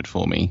of good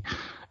for me.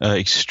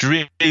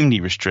 Extremely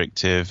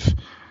restrictive.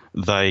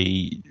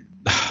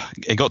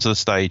 It got to the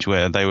stage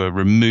where they were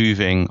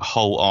removing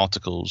whole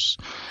articles.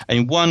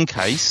 In one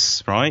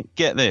case, right,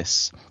 get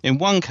this. In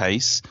one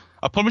case,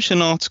 I published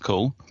an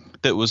article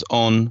that was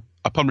on,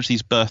 I published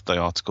these birthday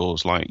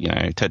articles like,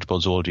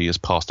 Tetrapod Zoology has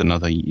passed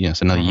another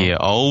year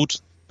old.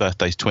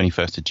 Birthday's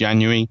 21st of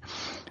January.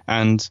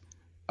 And,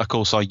 of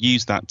course, I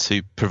used that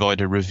to provide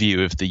a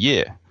review of the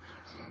year.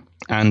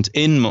 And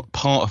in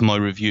part of my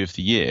review of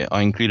the year,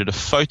 I included a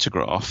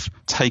photograph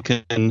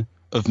taken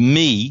of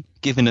me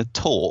giving a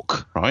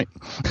talk, right?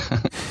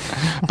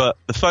 But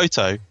the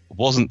photo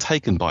wasn't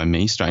taken by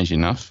me, strangely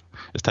enough.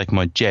 It was taken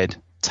by Jed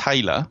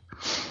Taylor,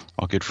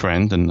 our good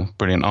friend and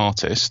brilliant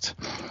artist.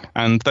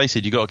 And they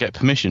said, you got to get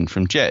permission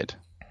from Jed.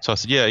 So I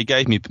said, yeah, he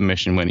gave me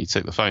permission when he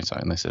took the photo.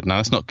 And they said, no,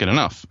 that's not good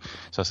enough.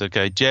 So I said,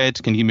 okay,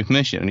 Jed, can you give me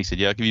permission? And he said,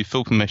 yeah, I'll give you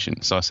full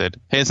permission. So I said,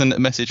 here's a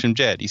message from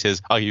Jed. He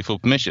says, I'll give you full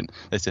permission.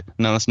 They said,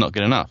 no, that's not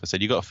good enough. I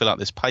said, you've got to fill out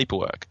this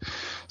paperwork.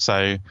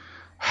 So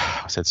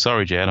I said,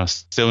 sorry, Jed, I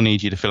still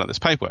need you to fill out this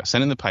paperwork.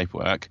 Send in the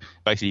paperwork.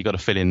 Basically, you've got to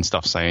fill in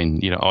stuff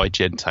saying, I,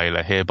 Jed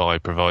Taylor, hereby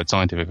provide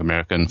Scientific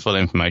American full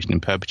information in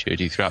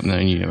perpetuity throughout the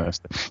known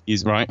universe.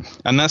 He's right.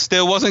 And that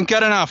still wasn't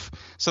good enough.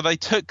 So they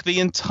took the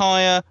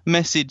entire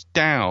message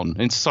down.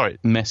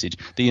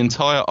 The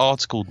entire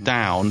article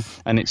down,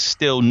 and it's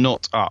still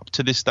not up.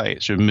 To this day,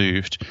 it's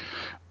removed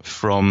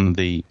from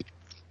the...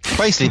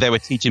 Basically, they were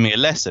teaching me a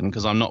lesson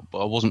because I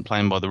wasn't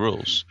playing by the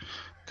rules.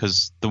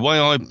 Because the way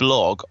I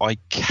blog, I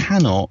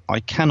cannot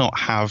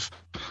have,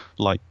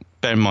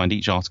 bear in mind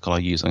each article I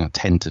use,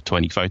 10 to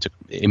 20 photo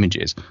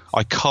images.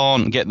 I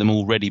can't get them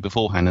all ready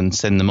beforehand and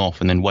send them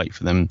off and then wait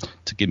for them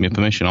to give me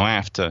permission. I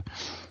have to,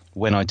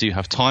 when I do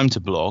have time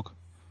to blog,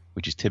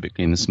 which is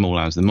typically in the small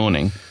hours of the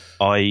morning,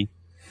 I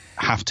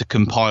have to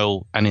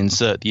compile and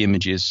insert the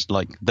images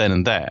then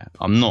and there.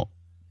 I'm not,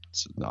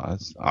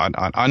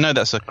 I know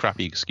that's a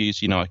crappy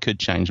excuse. I could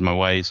change my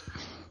ways,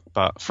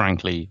 but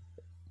frankly...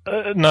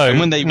 No.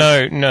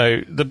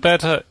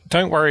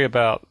 Don't worry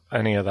about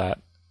any of that.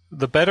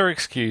 The better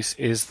excuse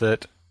is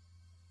that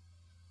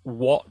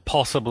what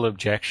possible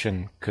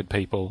objection could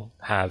people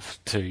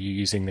have to you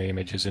using the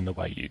images in the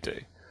way you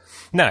do?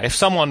 Now,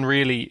 if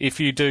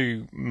you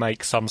do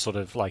make some sort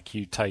of,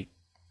 you take,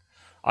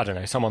 I don't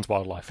know, someone's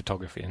wildlife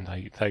photography and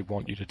they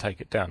want you to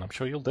take it down, I'm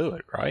sure you'll do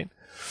it, right?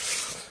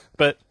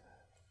 But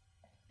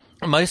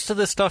most of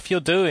the stuff you're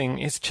doing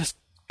is just...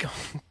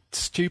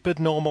 stupid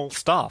normal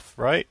stuff,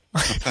 right?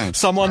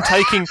 someone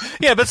taking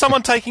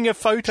a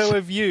photo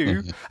of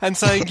you and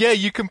saying, yeah,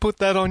 you can put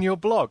that on your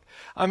blog.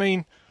 I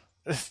mean,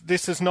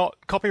 this is not,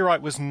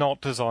 copyright was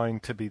not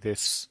designed to be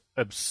this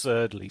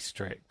absurdly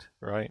strict,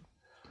 right?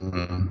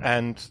 Mm-hmm.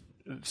 And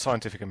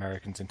Scientific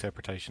American's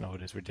interpretation of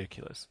it is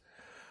ridiculous.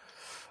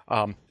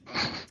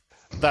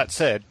 That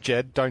said,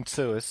 Jed, don't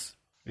sue us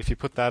if you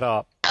put that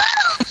up.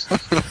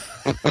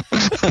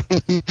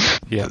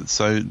 Yeah.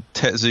 So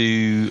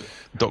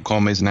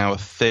Tetsu.com is now a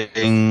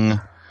thing.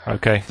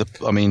 Okay. The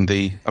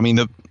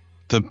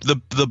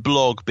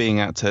blog being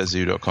at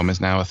Tetsu.com is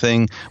now a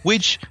thing.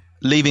 Which,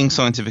 leaving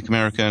Scientific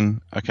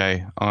American,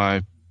 okay,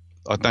 I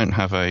don't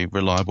have a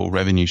reliable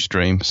revenue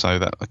stream, so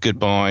that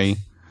goodbye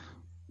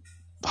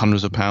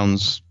hundreds of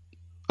pounds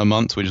a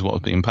month, which is what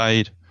was being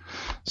paid.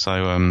 So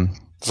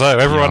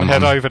everyone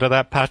head over to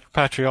that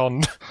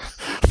Patreon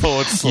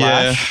 /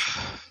 yeah.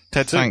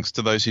 Tetsu. Thanks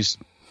to those who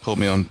support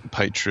me on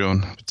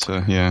Patreon.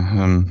 But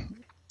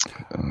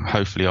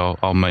hopefully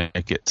I'll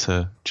make it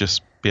to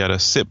just be able to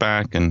sit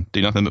back and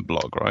do nothing but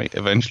blog, right?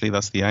 Eventually,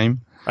 that's the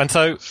aim. And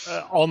so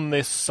on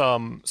this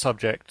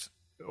subject,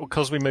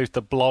 because we moved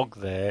the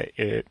blog there,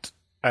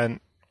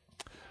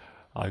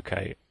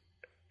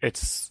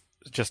 it's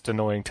just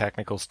annoying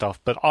technical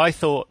stuff. But I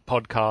thought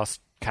podcast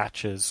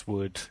catchers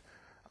would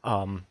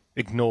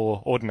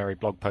ignore ordinary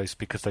blog posts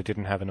because they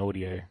didn't have an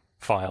audio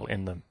file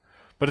in them.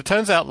 But it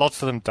turns out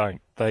lots of them don't.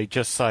 They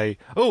just say,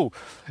 oh,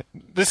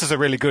 this is a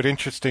really good,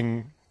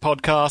 interesting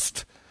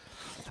podcast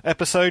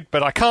episode,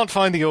 but I can't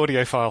find the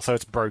audio file, so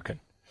it's broken.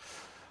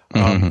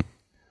 Mm-hmm.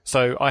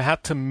 So I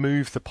had to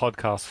move the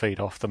podcast feed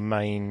off the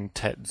main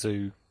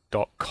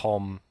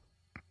tetsu.com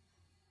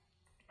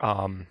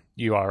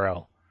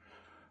URL.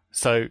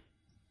 So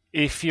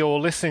if you're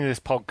listening to this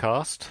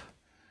podcast,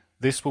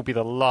 this will be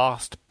the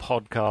last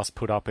podcast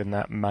put up in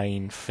that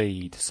main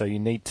feed. So you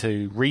need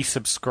to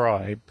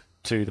resubscribe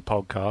to the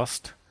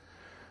podcast,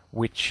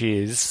 which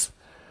is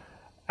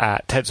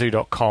at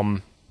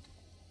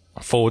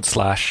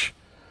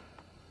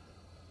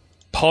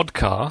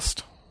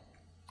tetsu.com/podcast.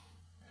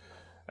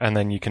 And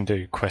then you can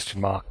do !,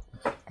 format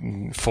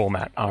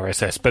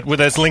RSS. But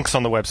there's links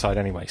on the website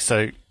anyway.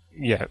 So,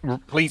 yeah,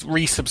 please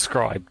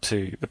resubscribe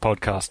to the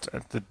podcast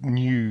at the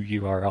new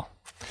URL.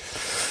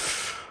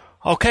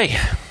 Okay.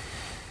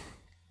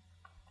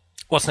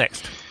 What's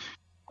next?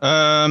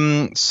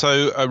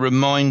 So a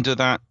reminder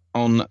that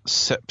on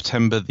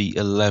September the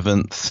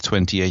 11th,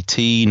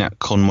 2018, at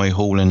Conway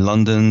Hall in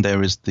London,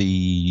 there is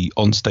the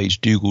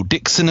Onstage Dougal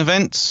Dixon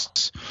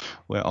event,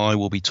 where I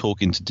will be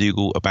talking to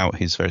Dougal about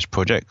his various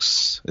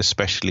projects,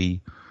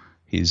 especially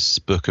his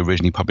book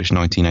originally published in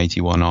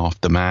 1981,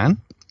 Afterman,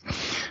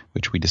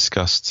 which we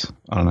discussed,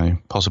 I don't know,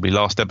 possibly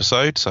last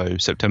episode. So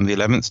September the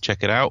 11th,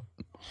 check it out.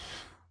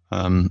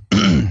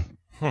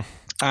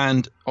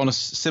 And on a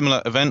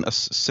similar event, a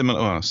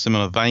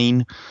similar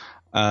vein,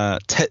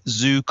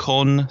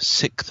 TetZooCon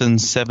 6th and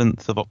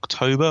 7th of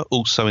October,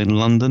 also in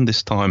London,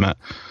 this time at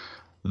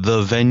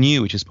The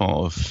Venue, which is part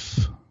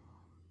of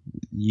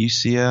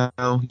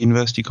UCL,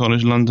 University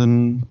College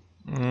London.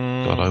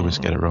 God, I always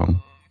get it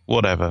wrong.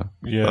 Whatever.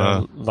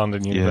 Yeah,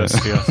 London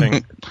University, yeah. I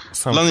think.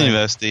 London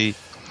University.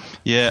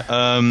 Yeah.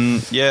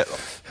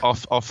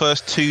 Our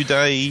first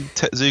 2-day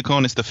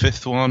TetZooCon is the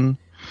 5th one.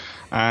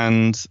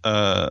 And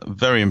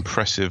very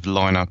impressive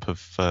lineup of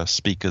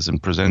speakers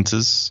and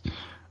presenters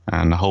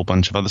and a whole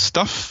bunch of other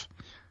stuff.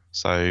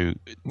 So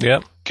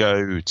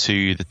go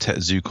to the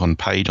TetZooCon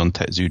page on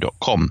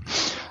tetzoo.com.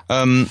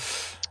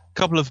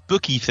 Couple of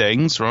booky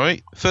things,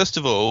 right? First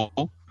of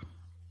all,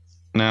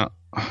 now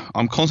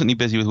I'm constantly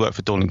busy with work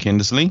for Dorling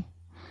Kindersley,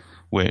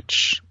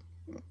 which,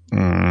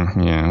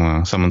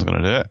 someone's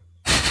going to do it.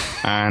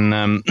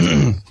 And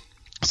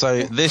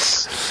so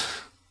this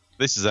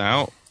is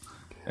out.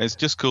 It's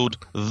just called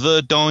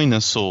The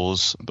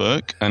Dinosaurs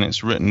book, and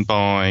it's written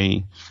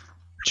by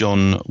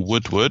John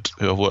Woodward,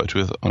 who I've worked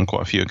with on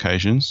quite a few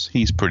occasions.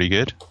 He's pretty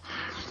good.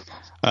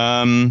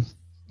 I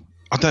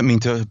don't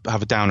mean to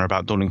have a downer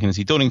about Dorling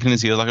Kindersley. Dorling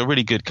Kindersley is like a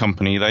really good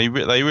company. They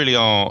really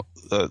are.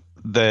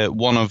 They're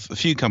one of a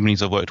few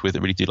companies I've worked with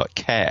that really do like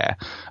care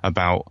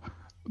about,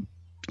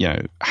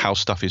 how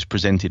stuff is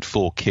presented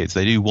for kids.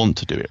 They do want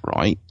to do it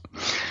right,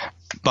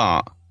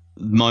 but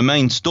my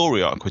main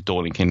story arc with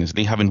Dorling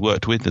Kindersley, having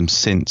worked with them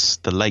since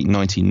the late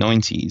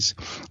 1990s,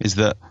 is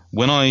that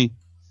when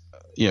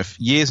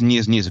years and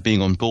years and years of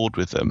being on board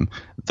with them,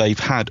 they've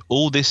had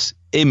all this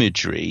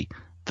imagery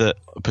that,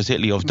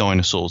 particularly of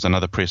dinosaurs and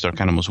other prehistoric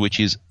animals, which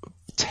is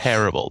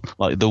terrible,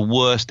 like the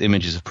worst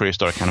images of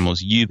prehistoric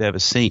animals you've ever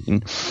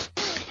seen.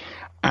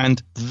 And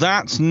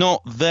that's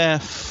not their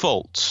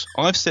fault.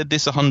 I've said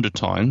this 100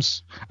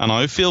 times, and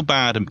I feel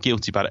bad and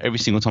guilty about it every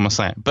single time I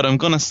say it, but I'm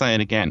going to say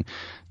it again.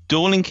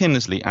 Dorling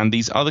Kindersley and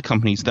these other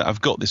companies that have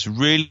got this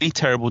really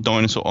terrible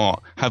dinosaur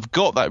art have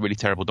got that really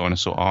terrible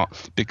dinosaur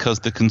art because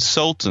the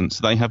consultants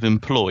they have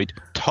employed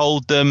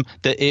told them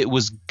that it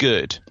was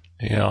good.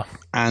 Yeah.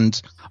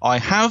 And I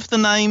have the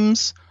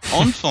names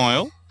on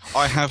file.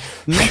 I have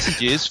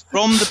messages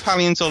from the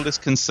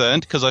paleontologists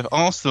concerned because I've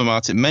asked them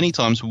about it many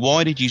times.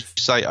 Why did you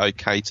say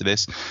okay to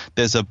this?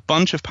 There's a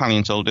bunch of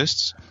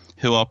paleontologists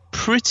who are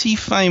pretty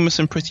famous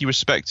and pretty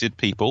respected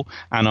people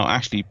and are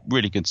actually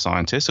really good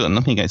scientists. I've got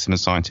nothing against them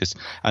as scientists.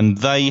 And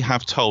they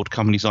have told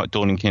companies like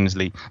Dorling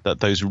Kindersley that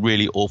those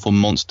really awful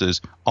monsters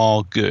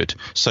are good.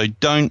 So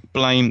don't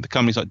blame the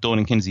companies like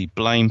Dorling Kindersley.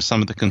 Blame some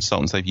of the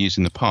consultants they've used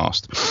in the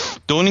past.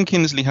 Dorling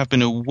Kindersley have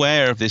been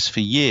aware of this for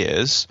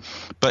years.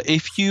 But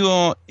if you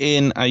are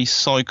in a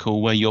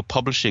cycle where you're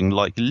publishing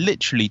like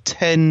literally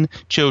 10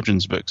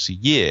 children's books a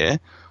year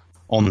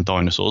on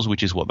dinosaurs,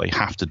 which is what they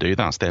have to do,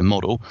 that's their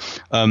model,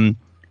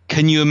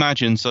 can you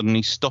imagine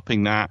suddenly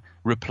stopping that,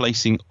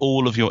 replacing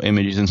all of your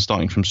images and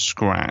starting from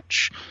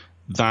scratch?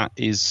 That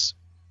is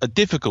a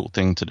difficult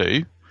thing to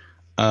do.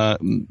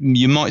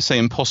 You might say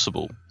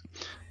impossible,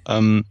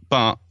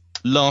 but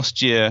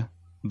last year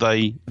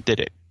they did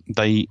it.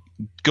 They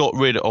got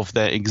rid of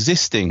their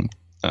existing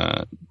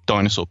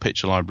dinosaur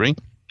picture library,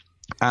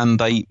 and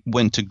they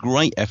went to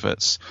great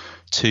efforts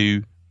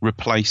to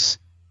replace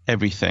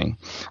everything.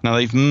 Now,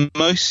 they've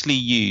mostly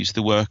used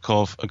the work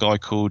of a guy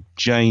called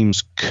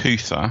James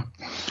Couther,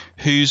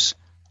 who's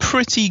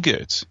pretty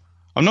good.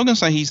 I'm not going to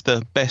say he's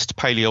the best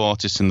paleo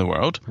artist in the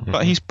world,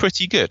 but he's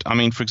pretty good. I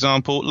mean, for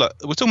example, look,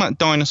 we're talking about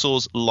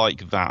dinosaurs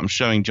like that. I'm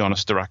showing John a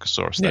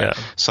Styracosaurus there.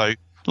 Yeah. So,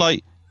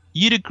 like,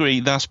 you'd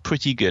agree that's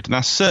pretty good. And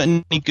that's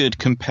certainly good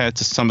compared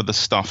to some of the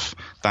stuff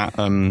that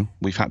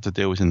we've had to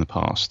deal with in the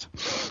past.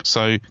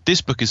 So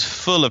this book is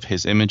full of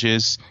his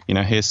images.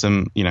 Here's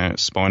some,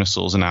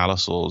 Spinosaurs and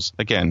Allosaurs.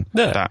 Again,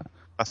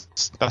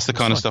 that's the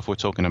kind of stuff we're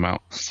talking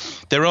about.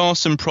 There are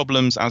some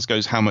problems, as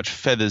goes how much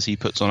feathers he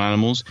puts on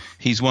animals.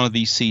 He's one of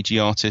these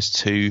CG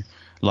artists who,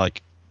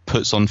 like,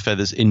 puts on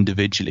feathers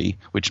individually,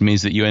 which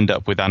means that you end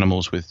up with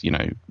animals with,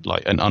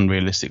 like an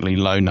unrealistically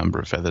low number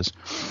of feathers.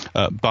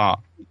 But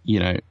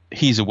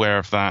he's aware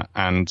of that,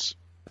 and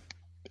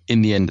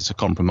in the end, it's a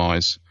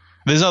compromise.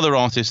 There's other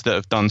artists that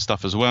have done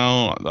stuff as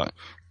well, like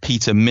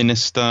Peter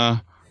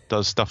Minister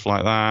does stuff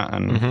like that,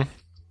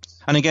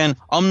 and again,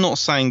 I'm not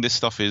saying this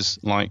stuff is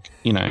like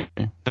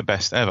the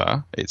best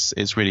ever.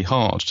 It's really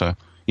hard to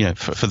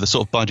for the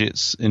sort of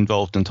budgets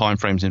involved and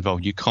timeframes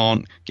involved, you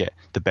can't get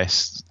the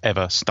best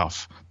ever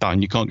stuff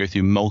done. You can't go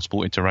through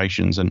multiple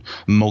iterations and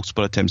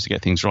multiple attempts to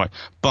get things right.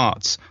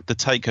 But the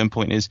take-home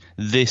point is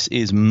this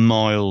is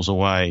miles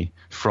away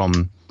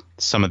from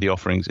some of the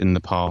offerings in the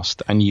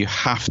past, and you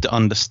have to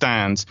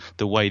understand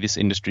the way this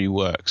industry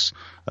works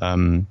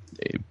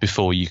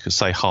before you could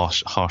say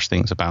harsh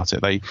things about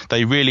it.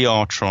 They really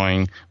are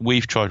trying.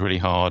 We've tried really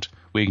hard.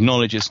 We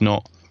acknowledge it's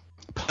not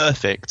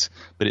perfect,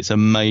 but it's a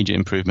major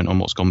improvement on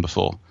what's gone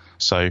before.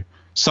 So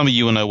some of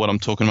you will know what I'm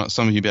talking about.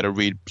 Some of you better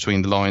read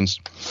between the lines,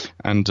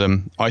 and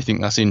I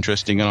think that's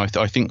interesting. And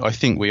I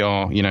think we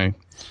are.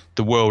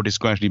 The world is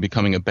gradually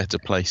becoming a better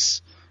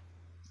place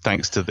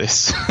thanks to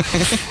this.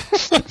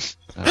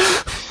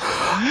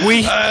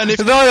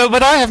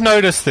 But I have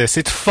noticed this.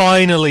 It's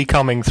finally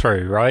coming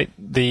through, right?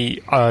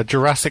 The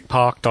Jurassic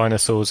Park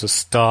dinosaurs are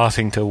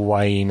starting to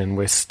wane, and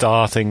we're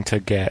starting to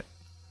get,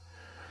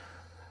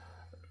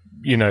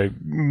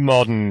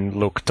 modern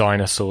look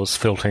dinosaurs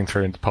filtering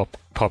through into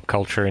pop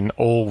culture in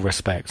all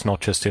respects,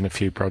 not just in a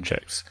few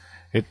projects.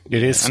 It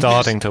is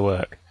starting to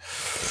work.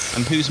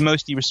 And who's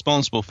mostly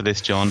responsible for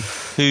this, John?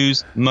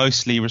 Who's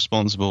mostly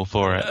responsible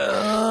for it?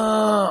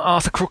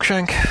 Arthur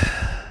Cruikshank.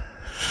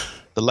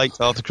 The late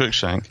Arthur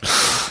Cruikshank.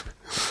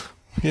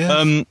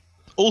 Yeah.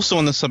 Also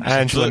on the subject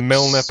Angela of books,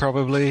 Milner,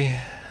 probably.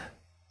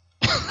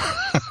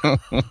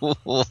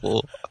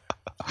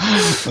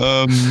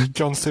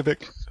 John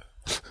Sibbick.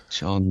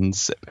 John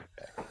Sibbick.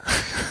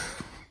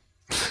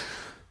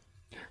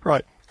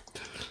 Right.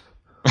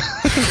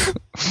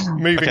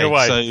 Moving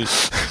away.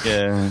 So,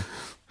 yeah.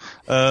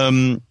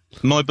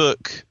 My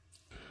book,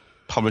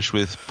 published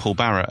with Paul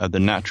Barrett at the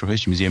Natural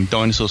History Museum,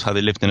 Dinosaurs, How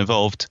They Lived and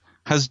Evolved,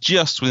 has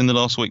just within the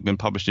last week been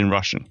published in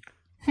Russian.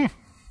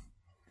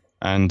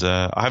 And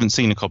I haven't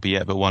seen a copy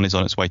yet, but one is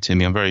on its way to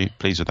me. I'm very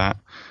pleased with that.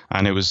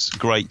 And it was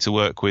great to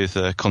work with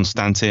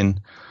Konstantin.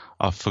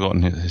 I've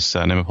forgotten his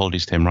surname.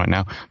 Apologies to him right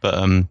now. But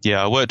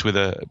I worked with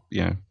a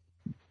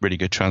really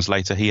good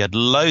translator. He had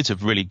loads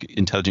of really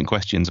intelligent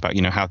questions about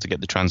how to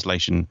get the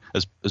translation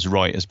as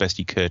right as best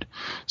he could.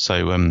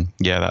 So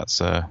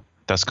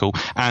that's cool.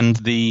 And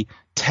the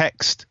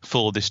text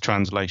for this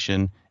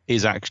translation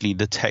is actually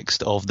the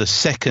text of the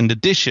second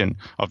edition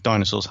of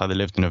Dinosaurs, How They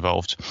Lived and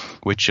Evolved,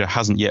 which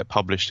hasn't yet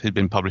had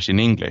been published in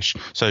English.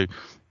 So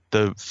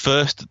the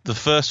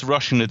first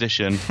Russian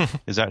edition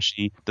is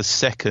actually the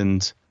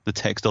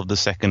text of the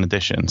second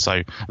edition.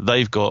 So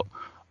they've got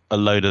a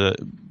load of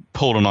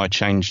Paul and I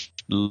changed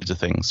loads of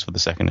things for the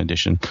second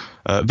edition.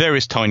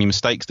 Various tiny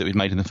mistakes that we've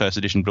made in the first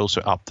edition, but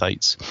also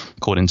updates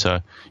according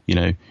to,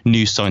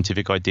 new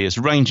scientific ideas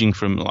ranging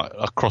from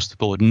across the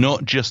board,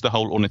 not just the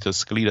whole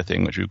Ornithoscelida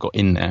thing, which we've got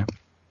in there.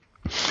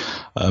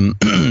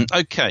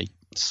 Okay,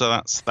 so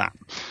that's that.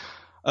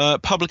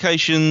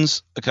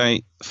 Publications,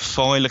 okay,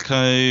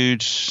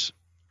 Phyllocode,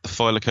 the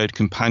Phyllocode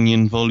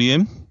companion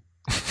volume.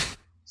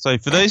 So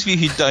for those of you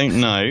who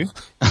don't know,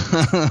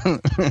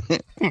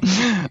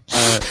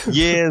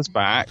 years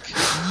back,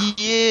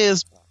 I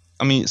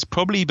mean, it's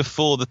probably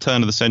before the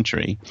turn of the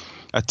century,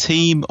 a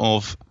team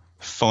of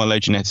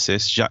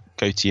phylogeneticists, Jacques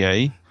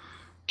Gauthier,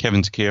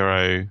 Kevin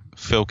Takiro,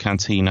 Phil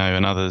Cantino,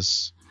 and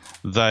others,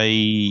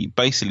 they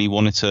basically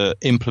wanted to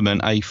implement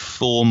a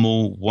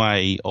formal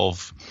way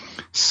of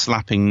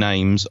slapping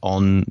names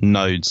on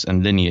nodes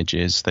and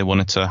lineages. They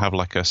wanted to have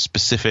a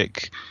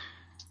specific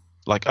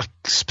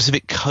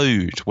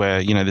code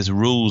where there's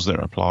rules that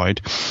are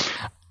applied.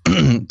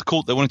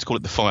 They wanted to call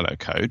it the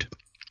Phyllocode,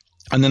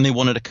 and then they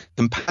wanted a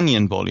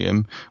companion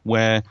volume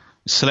where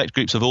select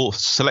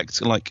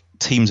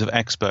teams of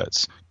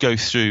experts go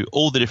through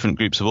all the different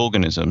groups of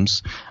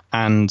organisms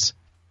and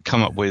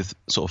come up with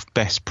sort of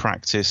best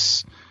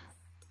practice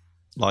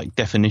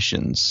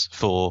definitions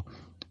for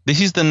this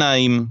is the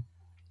name,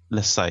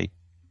 let's say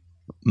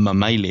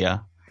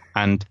Mammalia,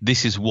 and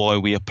this is why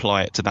we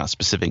apply it to that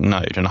specific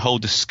node, and a whole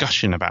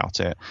discussion about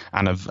it,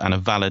 and a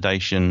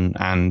validation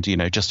and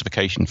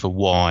justification for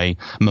why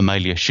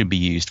Mammalia should be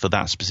used for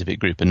that specific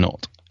group and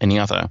not any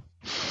other.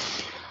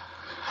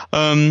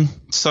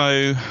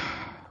 So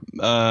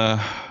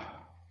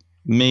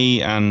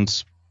me and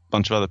a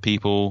bunch of other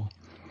people,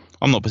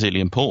 I'm not particularly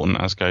important,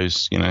 as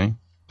goes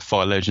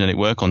phylogenetic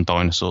work on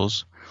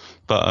dinosaurs,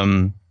 but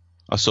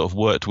I sort of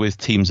worked with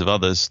teams of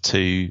others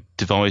to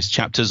devise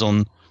chapters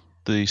on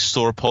the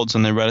sauropods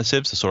and their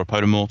relatives, the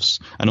sauropodomorphs,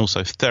 and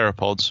also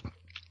theropods.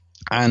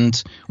 And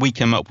we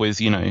came up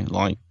with,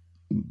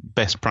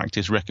 best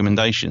practice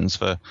recommendations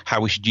for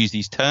how we should use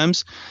these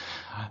terms.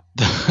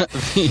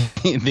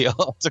 The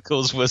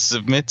articles were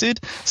submitted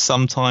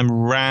sometime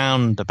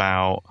round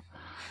about,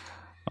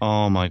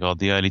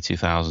 the early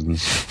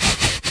 2000s.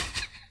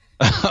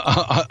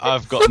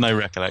 I've got no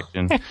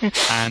recollection.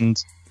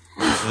 And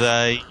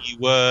They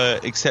were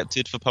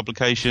accepted for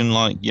publication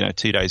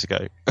 2 days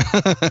ago.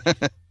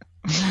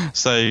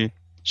 So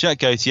Jacques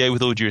Gauthier,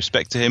 with all due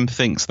respect to him,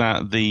 thinks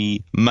that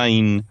the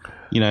main,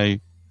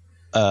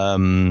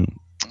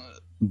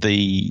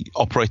 the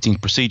operating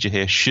procedure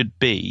here should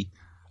be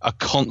a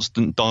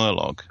constant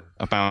dialogue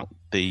about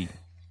the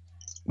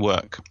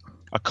work.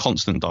 A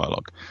constant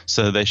dialogue.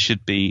 So there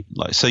should be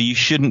so you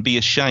shouldn't be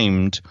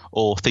ashamed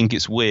or think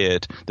it's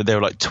weird that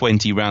there are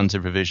 20 rounds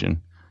of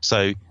revision.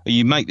 So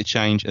you make the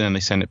change and then they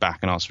send it back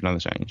and ask for another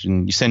change,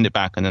 and you send it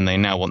back and then they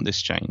now want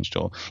this changed,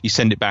 or you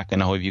send it back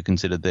and have you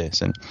considered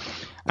this,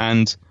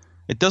 and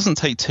it doesn't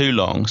take too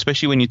long,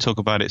 especially when you talk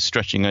about it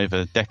stretching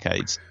over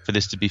decades, for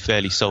this to be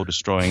fairly soul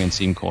destroying and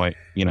seem quite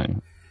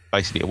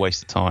basically a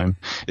waste of time,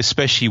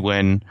 especially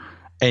when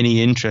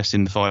any interest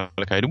in the file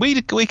code.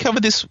 We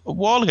covered this a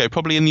while ago,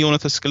 probably in the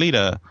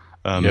Ornithoscelida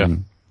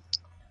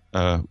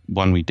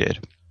one we did,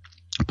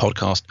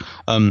 podcast.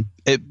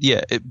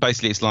 It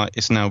basically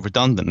it's now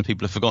redundant and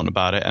people have forgotten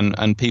about it,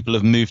 and people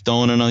have moved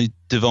on and are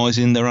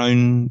devising their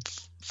own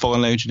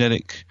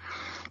phylogenetic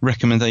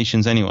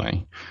recommendations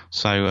anyway.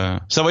 So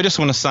I just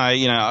want to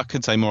say, I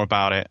could say more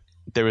about it.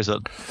 There is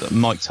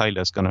Mike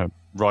Taylor's going to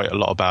write a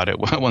lot about it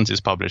once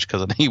it's published,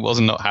 because he was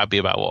not happy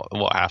about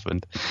what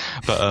happened,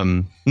 but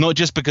not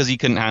just because he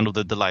couldn't handle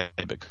the delay,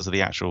 but because of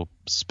the actual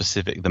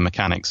the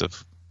mechanics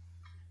of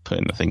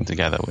putting the thing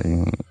together.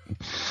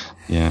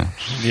 Yeah.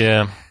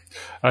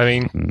 I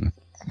mean,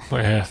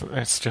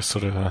 it's just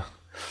sort of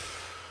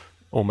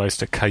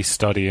almost a case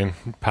study in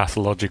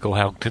pathological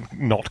how to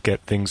not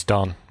get things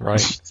done,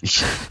 right?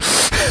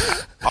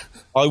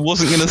 I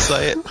wasn't going to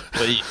say it,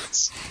 but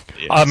yes.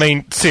 I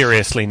mean,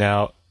 seriously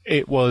now,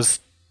 it was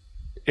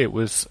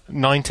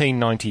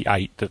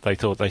 1998 that they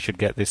thought they should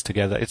get this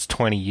together. It's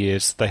 20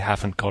 years. They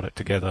haven't got it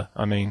together.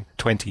 I mean,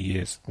 20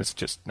 years. It's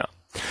just, no.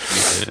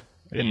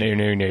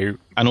 No.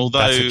 And although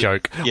that's a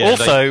joke.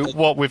 Yeah,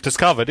 what we've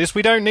discovered is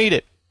we don't need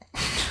it.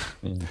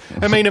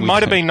 I mean, it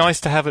might have been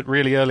nice to have it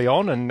really early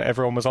on and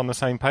everyone was on the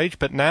same page,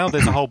 but now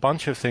there's a whole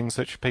bunch of things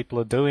that people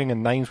are doing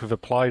and names we've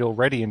applied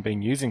already and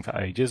been using for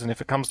ages, and if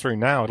it comes through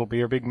now, it'll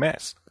be a big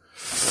mess.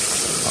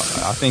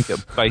 I think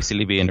it'll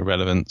basically be an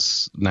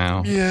irrelevance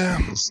now. Yeah.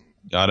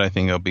 I don't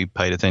think it'll be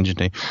paid attention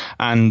to.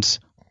 And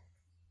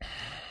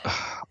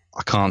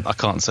I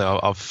can't say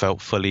I've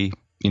felt fully,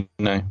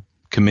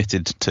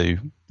 committed to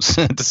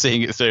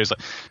seeing it through. It's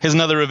like, here's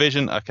another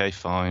revision. Okay,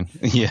 fine.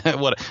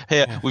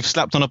 Yeah, we've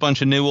slapped on a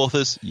bunch of new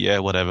authors. Yeah,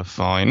 whatever,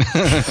 fine.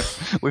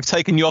 We've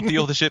taken you off the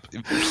authorship.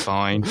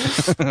 Fine.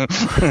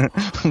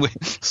 We're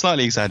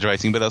slightly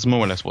exaggerating, but that's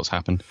more or less what's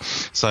happened.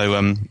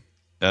 So,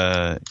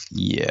 there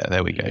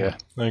we go. Yeah.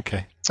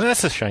 Okay.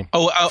 That's a shame.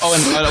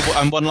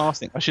 And one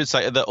last thing. I should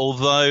say that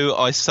although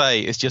I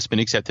say it's just been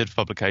accepted for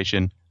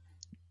publication,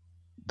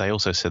 they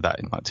also said that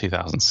in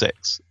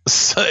 2006.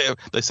 So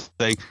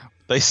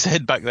they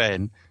said back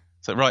then,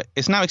 so right,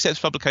 it's now accepted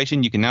for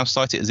publication. You can now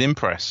cite it as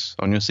Impress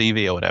on your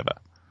CV or whatever.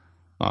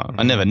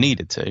 I never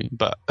needed to,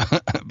 but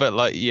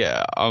okay.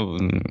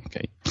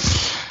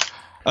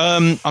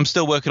 I'm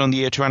still working on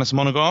the Eotyrannus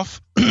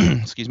monograph.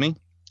 Excuse me.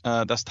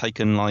 That's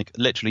taken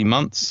literally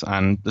months,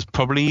 and there's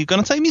probably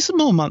going to take me some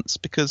more months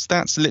because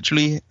that's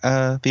literally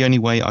the only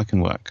way I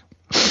can work.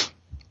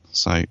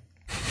 So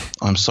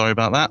I'm sorry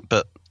about that,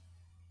 but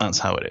that's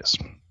how it is.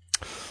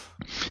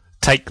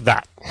 Take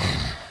that,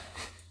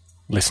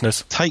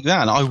 listeners. Take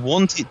that. I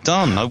want it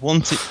done. I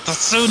want it. The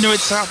sooner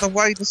it's out of the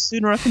way, the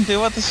sooner I can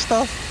do other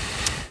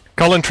stuff.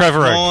 Colin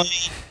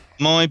Trevorrow.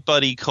 My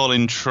buddy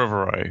Colin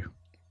Trevorrow.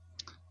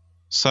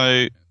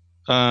 So,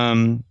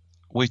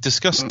 we've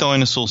discussed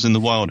dinosaurs in the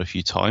wild a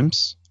few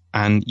times,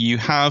 and you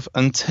have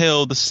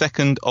until the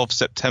 2nd of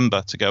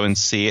September to go and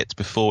see it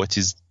before it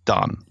is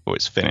done, or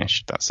it's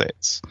finished. That's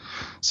it.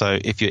 So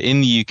if you're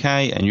in the UK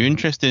and you're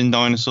interested in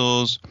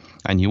dinosaurs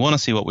and you want to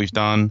see what we've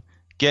done,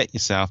 get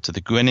yourself to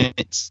the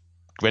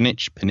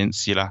Greenwich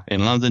Peninsula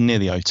in London near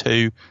the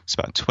O2. It's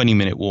about a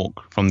 20-minute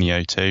walk from the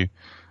O2,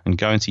 and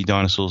go and see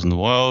dinosaurs in the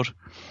wild.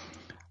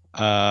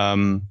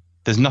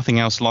 There's nothing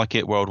else like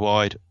it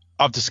worldwide.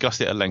 I've discussed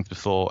it at length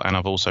before, and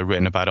I've also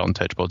written about it on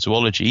Tetrapod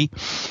Zoology.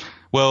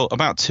 Well,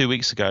 about 2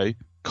 weeks ago,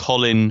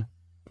 Colin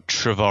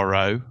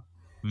Trevorrow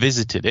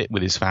visited it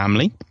with his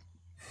family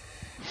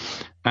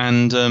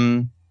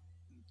and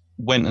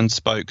went and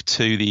spoke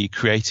to the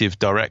creative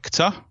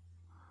director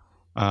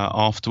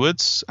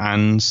afterwards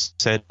and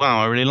said,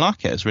 wow, I really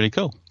like it. It's really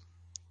cool.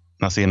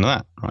 That's the end of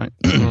that, right?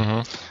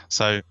 Mm-hmm.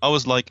 So I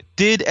was like,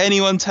 did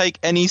anyone take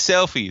any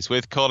selfies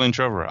with Colin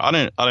Trevorrow? I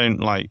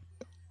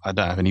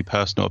don't have any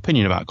personal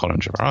opinion about Colin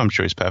Trevorrow. I'm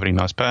sure he's a perfectly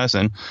nice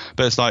person,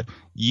 but it's like,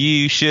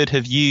 you should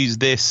have used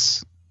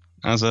this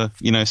as a,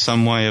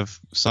 some way of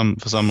some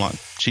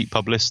cheap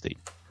publicity.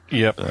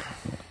 Yep.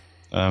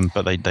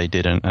 But they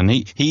didn't, and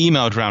he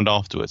emailed round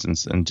afterwards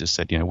and just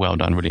said, well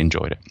done, really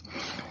enjoyed it.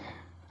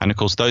 And of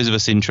course, those of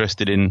us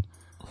interested in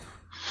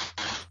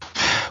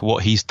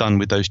what he's done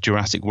with those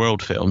Jurassic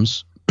World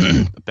films,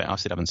 but I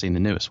still haven't seen the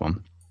newest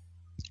one.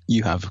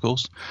 You have, of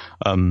course.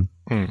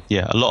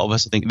 Yeah, a lot of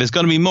us think there's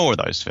going to be more of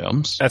those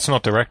films. That's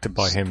not directed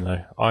by him,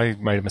 though. I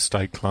made a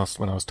mistake last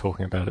when I was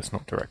talking about it. It's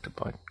not directed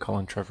by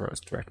Colin Trevorrow.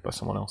 It's directed by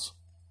someone else.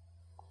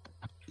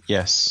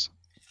 Yes.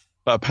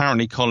 But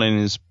apparently Colin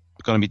is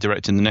going to be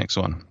directing the next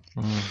one.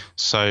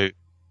 So,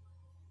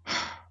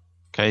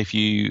 okay, if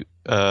you're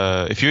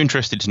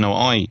interested to know what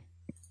I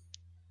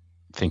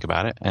think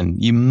about it,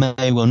 and you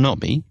may well not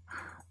be,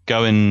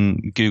 go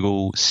and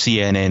Google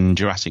CNN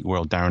Jurassic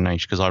World Darren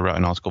Naish, because I wrote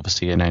an article for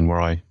CNN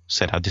where I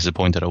said how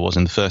disappointed I was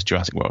in the first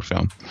Jurassic World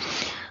film.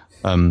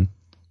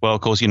 Well,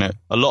 of course, a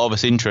lot of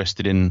us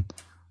interested in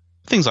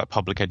things like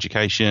public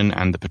education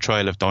and the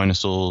portrayal of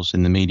dinosaurs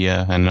in the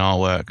media and in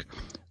artwork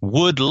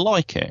would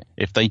like it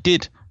if they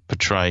did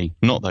portray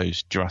not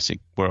those Jurassic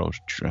World,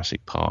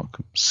 Jurassic Park,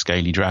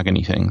 scaly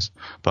dragony things,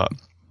 but...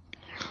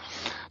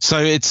 So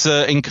it's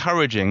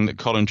encouraging that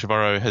Colin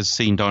Trevorrow has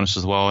seen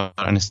Dinosaurs Wild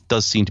and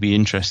does seem to be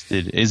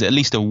interested, is at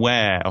least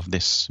aware of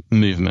this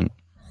movement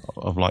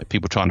of like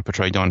people trying to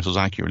portray dinosaurs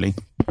accurately.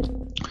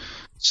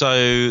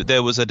 So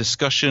there was a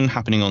discussion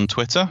happening on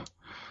Twitter.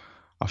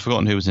 I've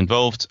forgotten who was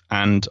involved,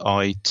 and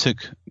I took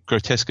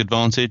grotesque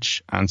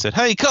advantage and said,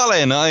 "Hey,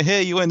 Colin, I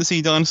hear you went to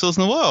see Dinosaurs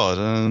in the Wild,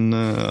 and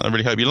I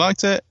really hope you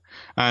liked it.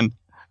 And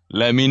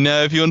let me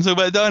know if you want to talk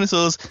about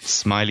dinosaurs."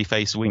 Smiley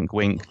face, wink,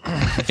 wink,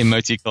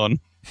 emoticon.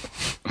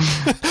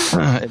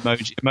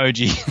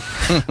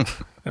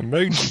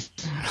 emoji.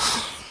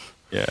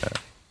 Yeah,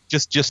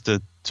 just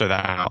to throw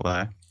that out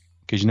there,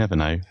 because you never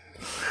know.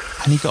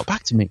 And he got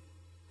back to me,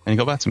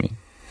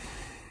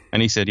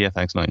 and he said, "Yeah,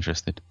 thanks, not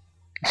interested."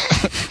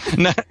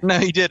 No,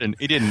 he didn't.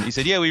 He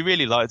said, "Yeah, we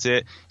really liked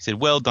it." He said,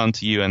 "Well done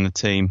to you and the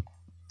team,"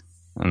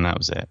 and that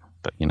was it.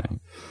 But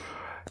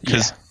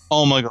because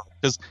oh my god,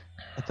 because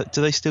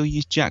do they still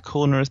use Jack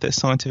Horner as their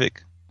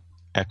scientific,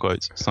 air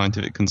quotes,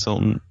 scientific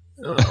consultant?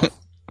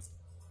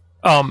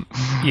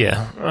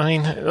 Yeah, I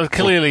mean,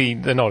 clearly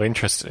they're not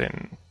interested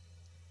in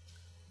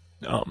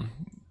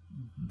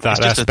that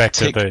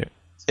aspect of it.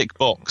 Tick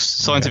box,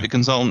 scientific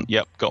consultant.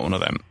 Yep, got one of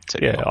them.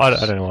 Yeah, I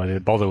don't know why they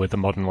bother with the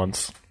modern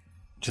ones.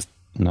 Just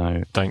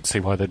no, don't see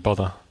why they'd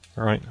bother.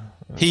 Right?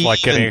 It's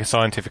like getting a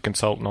scientific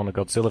consultant on a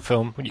Godzilla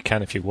film. Well, you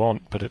can if you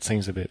want, but it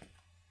seems a bit.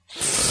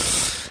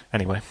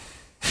 Anyway,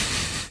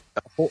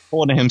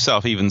 Horner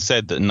himself even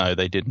said that no,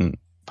 they didn't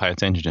pay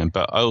attention to him.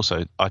 But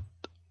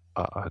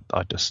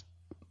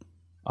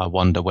I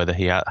wonder whether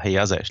he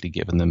has actually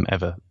given them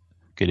ever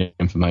good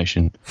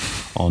information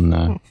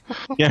on.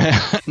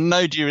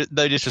 No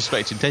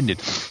disrespect intended.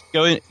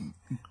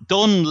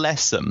 Don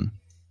Lessem,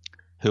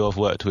 who I've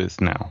worked with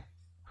now.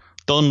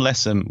 Don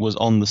Lessem was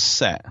on the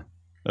set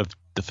of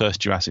the first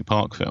Jurassic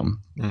Park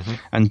film,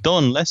 and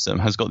Don Lessem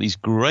has got these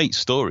great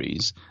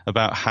stories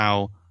about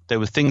how there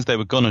were things they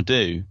were going to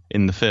do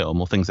in the film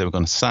or things they were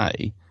going to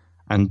say.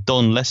 And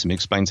Don Lessem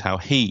explains how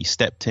he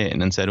stepped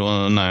in and said,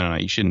 "Well, no,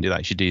 you shouldn't do that.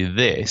 You should do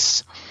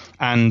this."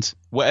 And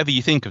whatever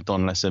you think of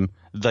Don Lessem,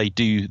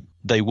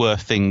 they were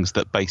things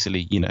that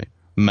basically,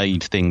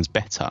 made things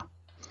better.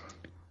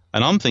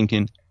 And I'm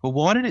thinking, well,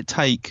 why did it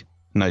take,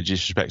 no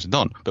disrespect to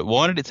Don, but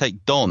why did it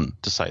take Don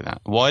to say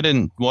that? Why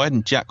didn't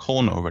Jack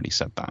Horner already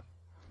said that?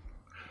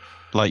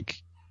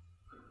 Like,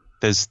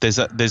 there's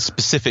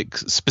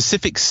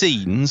specific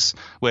scenes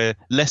where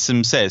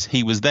Lessem says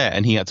he was there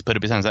and he had to put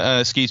up his hands like,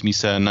 "Excuse me,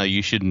 sir, no,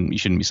 you shouldn't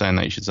be saying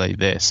that. You should say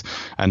this."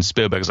 And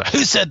Spielberg's like,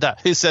 "Who said that?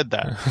 Who said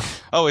that?"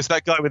 "Oh, it's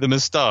that guy with the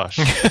moustache."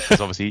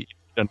 Because obviously you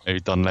don't know who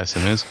Don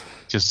Lessem is.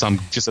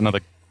 Just another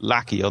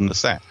lackey on the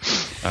set.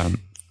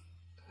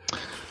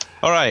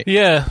 All right.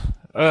 Yeah.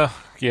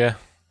 Yeah.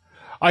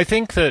 I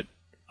think that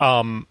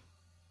a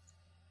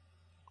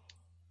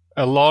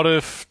lot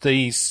of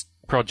these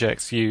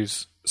projects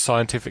use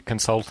scientific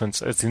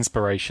consultants as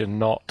inspiration,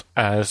 not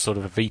as sort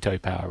of a veto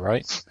power,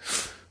 right?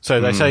 So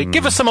they say,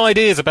 "Give us some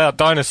ideas about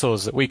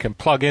dinosaurs that we can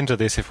plug into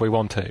this if we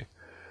want to."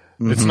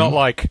 It's not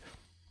like,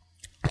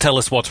 "Tell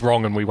us what's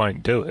wrong and we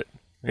won't do it."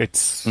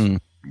 It's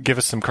give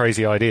us some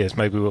crazy ideas.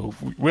 Maybe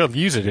we'll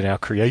use it in our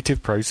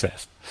creative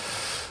process.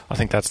 I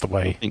think that's the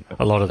way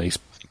a lot of these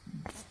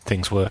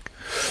things work.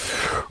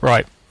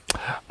 Right.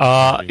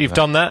 You've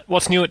done that.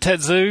 What's new at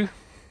TetZoo?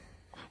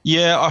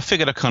 Yeah, I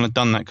figured I kind of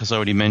done that because I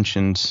already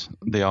mentioned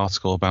the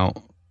article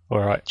about. All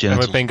right. And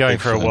we've been going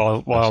for a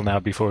while now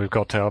before we've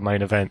got to our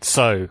main event.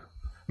 So,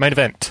 main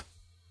event.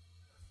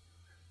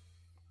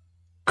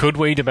 Could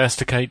we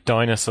domesticate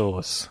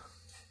dinosaurs?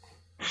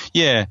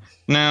 Yeah.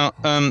 Now,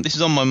 this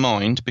is on my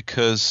mind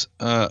because,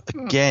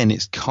 again,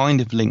 it's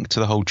kind of linked to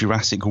the whole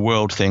Jurassic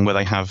World thing where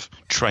they have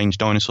trained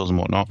dinosaurs and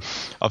whatnot.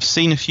 I've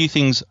seen a few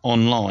things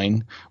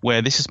online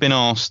where this has been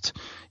asked.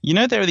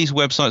 There are these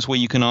websites where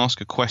you can ask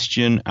a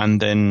question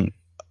and then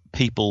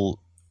people,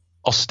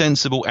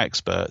 ostensible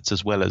experts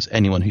as well as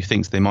anyone who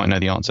thinks they might know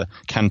the answer,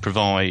 can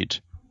provide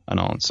an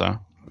answer.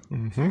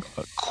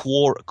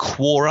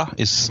 Quora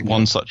is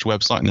one such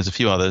website, and there's a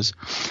few others.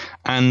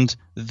 And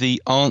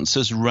the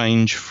answers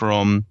range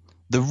from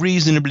the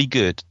reasonably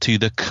good to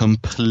the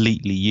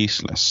completely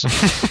useless.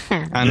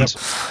 And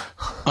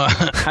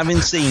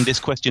having seen this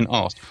question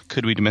asked,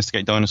 could we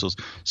domesticate dinosaurs?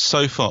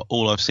 So far,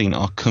 all I've seen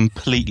are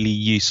completely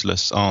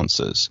useless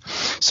answers.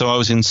 So I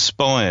was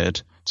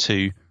inspired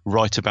to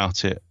write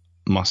about it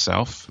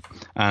myself,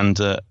 and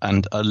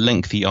a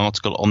lengthy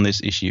article on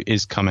this issue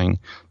is coming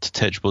to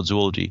Tetrapod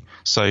Zoology.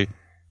 So,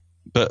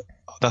 but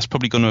that's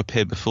probably going to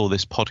appear before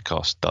this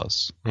podcast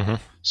does. Mm-hmm.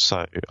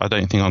 So I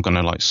don't think I'm going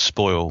to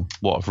spoil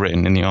what I've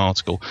written in the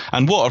article.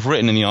 And what I've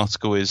written in the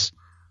article is,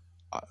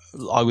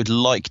 I would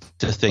like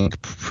to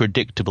think,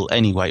 predictable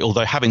anyway.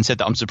 Although having said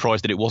that, I'm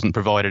surprised that it wasn't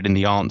provided in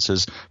the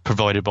answers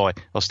provided by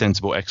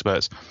ostensible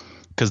experts,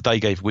 because they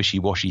gave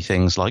wishy-washy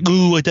things like,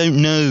 "Oh, I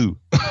don't know."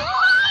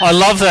 I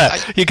love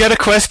that. You get a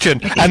question,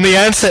 and the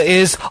answer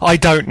is, "I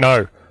don't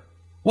know."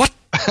 What?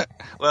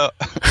 Well,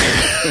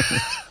 okay.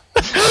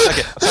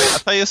 I'll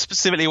tell you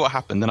specifically what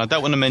happened, and I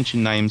don't want to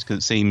mention names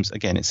because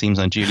it seems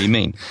unduly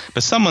mean.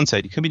 But someone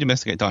said, "Could we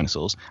domesticate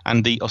dinosaurs?"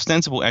 And the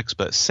ostensible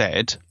expert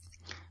said,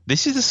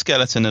 "This is the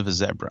skeleton of a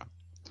zebra.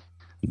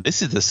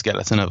 This is the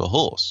skeleton of a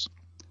horse.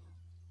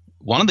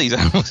 One of these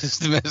animals is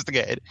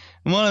domesticated,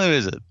 and one of them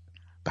isn't.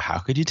 But how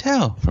could you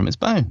tell from its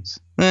bones?"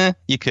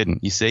 You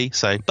couldn't, you see.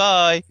 So,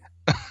 bye.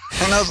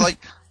 And I was like,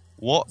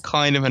 what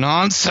kind of an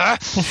answer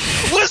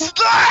was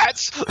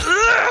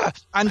that?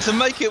 And to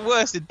make it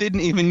worse, it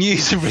didn't even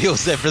use a real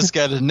zebra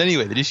skeleton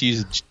anyway. They just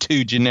used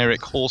 2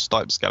 generic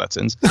horse-type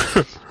skeletons.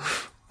 I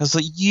was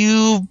like,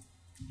 you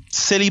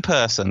silly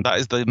person. That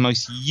is the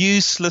most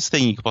useless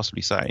thing you could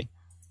possibly say.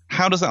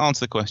 How does that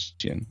answer the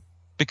question?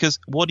 Because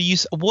what are you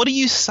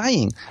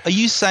saying? Are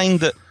you saying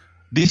that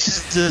this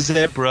is a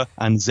zebra,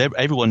 and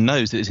everyone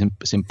knows that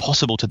it's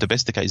impossible to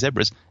domesticate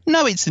zebras?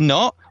 No, it's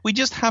not. We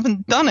just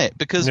haven't done it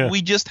because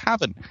we just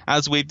haven't,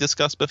 as we've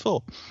discussed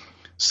before.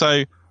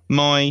 So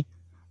my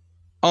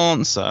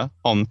answer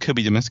on could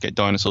we domesticate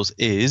dinosaurs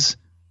is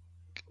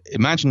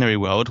imaginary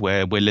world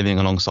where we're living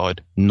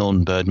alongside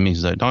non-bird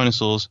Mesozoic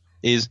dinosaurs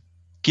is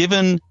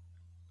given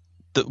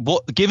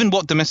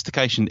what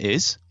domestication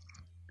is,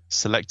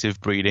 selective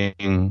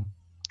breeding,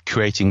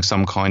 creating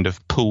some kind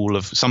of pool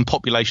of some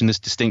population that's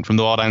distinct from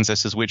the wild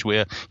ancestors, which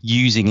we're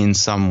using in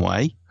some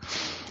way,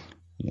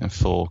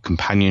 for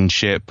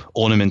companionship,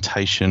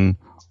 ornamentation,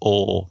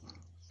 or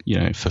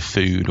for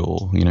food,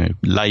 or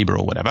labor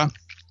or whatever.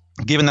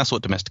 Given that's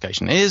what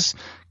domestication is,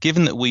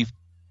 given that we've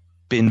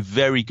been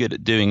very good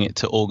at doing it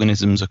to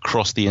organisms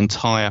across the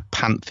entire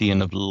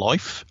pantheon of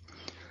life,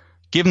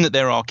 given that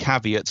there are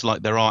caveats,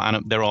 like there are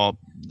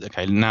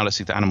okay, now let's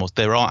see the animals.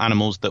 There are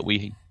animals that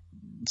we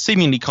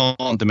seemingly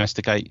can't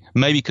domesticate,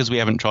 maybe because we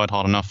haven't tried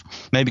hard enough,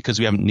 maybe because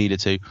we haven't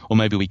needed to, or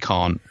maybe we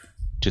can't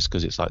just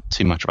because it's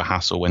too much of a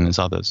hassle when there's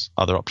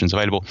other options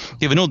available.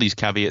 Given all these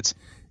caveats,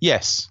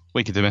 yes,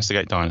 we could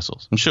domesticate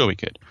dinosaurs. I'm sure we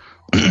could.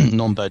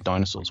 Non-bird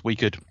dinosaurs. We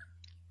could,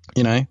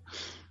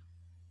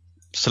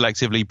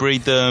 selectively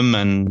breed them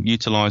and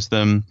utilize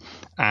them.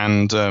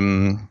 And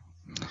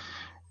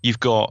you've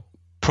got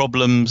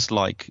problems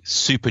like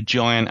super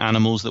giant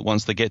animals that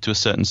once they get to a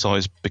certain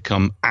size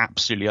become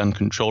absolutely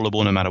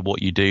uncontrollable no matter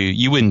what you do.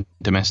 You wouldn't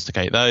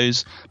domesticate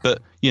those,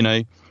 but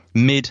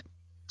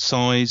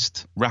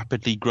mid-sized,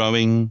 rapidly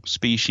growing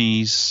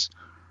species,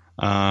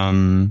 they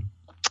don't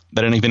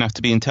even have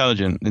to be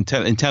intelligent.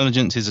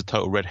 Intelligence is a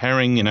total red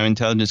herring.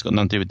 Intelligence has got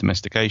nothing to do with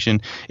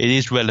domestication. It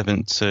is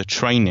relevant to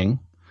training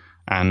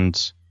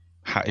and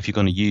if you're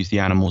going to use the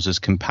animals as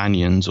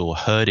companions or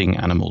herding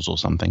animals or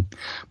something.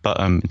 But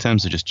in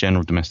terms of just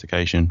general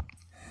domestication,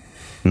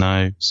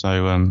 no.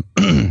 So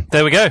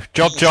there we go.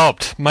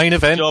 Jobbed. Main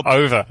event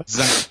over.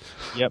 Exactly.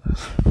 Yep.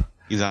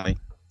 Exactly.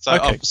 So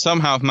okay.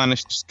 I've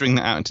managed to string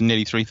that out into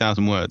nearly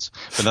 3,000 words.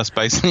 But that's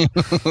basically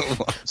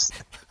what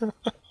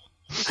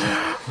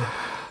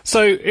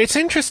So it's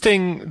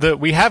interesting that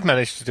we have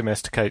managed to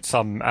domesticate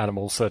some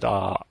animals that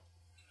are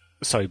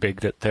so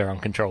big that they're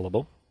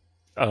uncontrollable.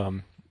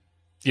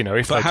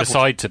 If they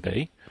decide to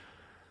be.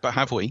 But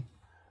have we?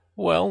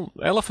 Well,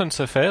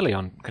 elephants are fairly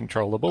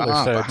uncontrollable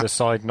if they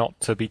decide not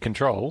to be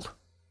controlled.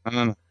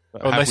 No.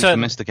 Have we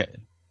domesticated?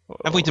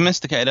 Have we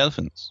domesticated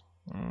elephants?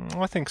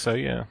 I think so,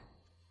 yeah.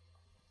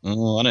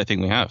 Oh, I don't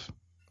think we have.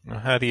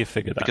 How do you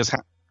figure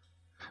that?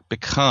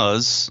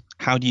 Because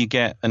how do you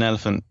get an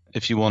elephant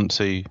if you want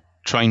to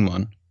train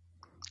one?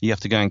 You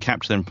have to go and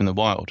capture them from the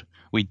wild.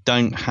 We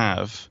don't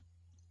have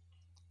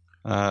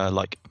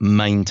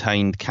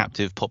maintained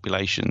captive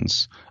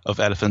populations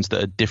of elephants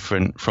that are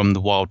different from the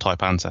wild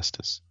type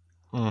ancestors.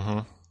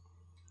 Mm-hmm.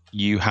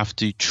 You have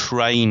to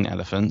train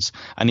elephants,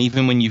 and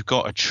even when you've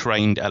got a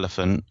trained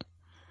elephant,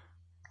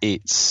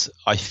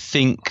 I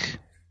think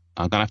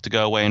I'm gonna have to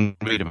go away and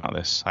read about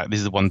this. This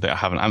is the one that I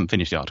haven't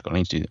finished the article. I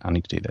need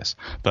to do this,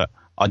 but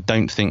I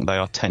don't think they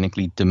are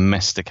technically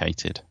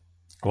domesticated.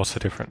 What's the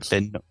difference? They're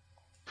not,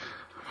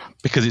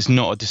 because it's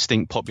not a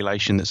distinct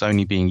population that's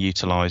only being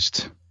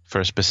utilized for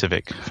a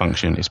specific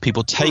function. It's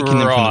people taking them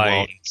from the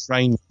wild and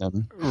training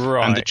them,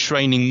 and the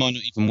training might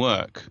not even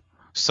work.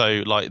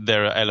 So,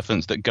 there are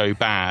elephants that go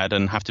bad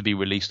and have to be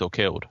released or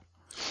killed.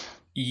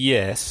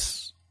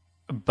 Yes,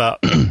 But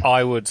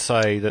I would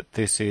say that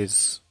this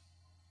is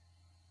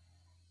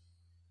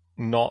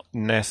not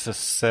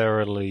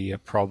necessarily a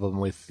problem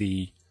with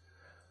the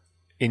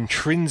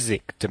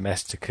intrinsic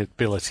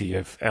domesticability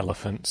of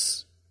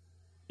elephants.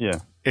 Yeah.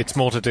 It's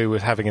more to do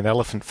with having an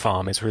elephant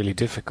farm is really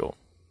difficult.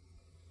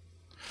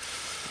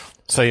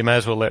 So you may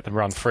as well let them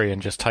run free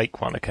and just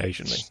take one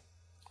occasionally.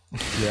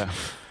 Yeah.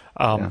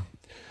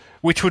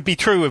 Which would be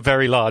true of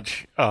very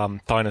large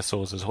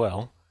dinosaurs as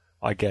well,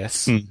 I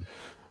guess.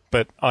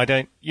 But I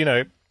don't,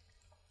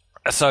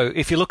 so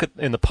if you look at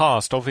in the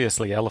past,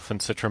 obviously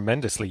elephants are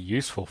tremendously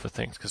useful for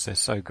things because they're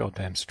so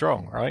goddamn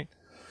strong, right?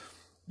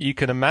 You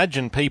can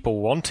imagine people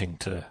wanting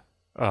to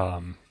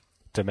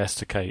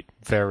domesticate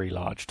very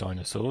large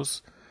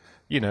dinosaurs.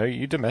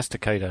 You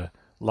domesticate a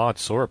large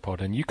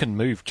sauropod and you can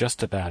move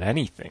just about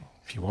anything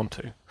if you want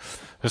to.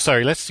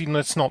 Sorry, let's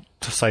not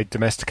to say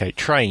domesticate,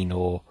 train,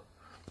 or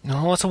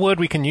what's a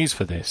word we can use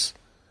for this?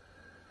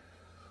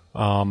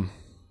 Well,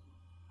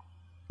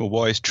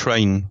 why is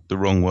train the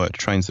wrong word?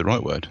 Train's the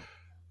right word,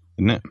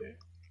 isn't it?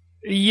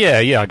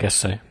 Yeah, I guess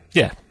so.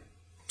 Yeah.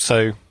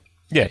 So,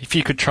 yeah, if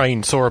you could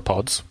train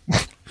sauropods,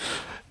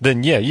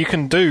 then yeah, you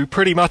can do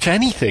pretty much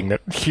anything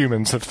that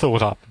humans have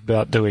thought up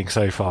about doing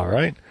so far,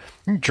 right?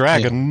 You can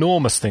drag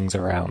enormous things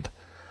around.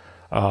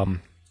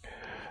 And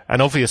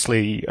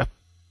obviously, a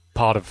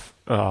part of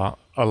a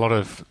lot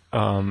of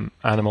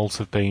animals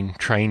have been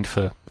trained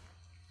for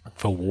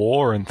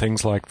war and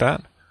things like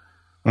that.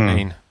 I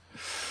mean,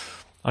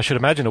 I should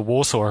imagine a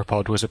war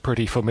sauropod was a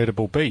pretty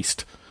formidable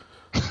beast.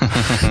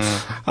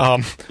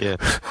 Yeah.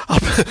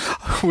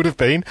 Would have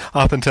been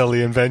up until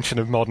the invention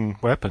of modern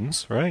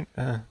weapons, right?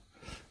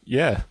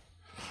 Yeah.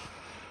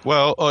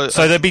 Well,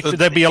 so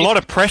there'd be a lot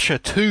of pressure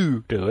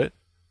to do it,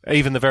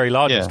 even the very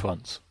largest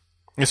ones,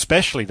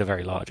 especially the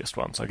very largest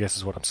ones, I guess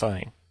is what I'm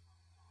saying.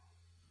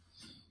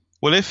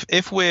 Well,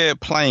 if we're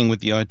playing with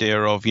the idea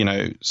of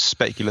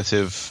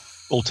speculative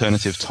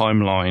alternative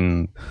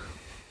timeline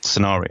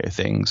scenario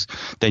things,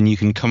 then you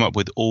can come up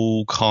with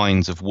all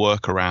kinds of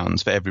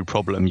workarounds for every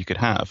problem you could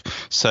have.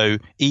 So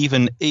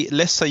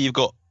let's say you've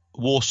got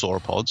war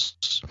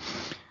sauropods.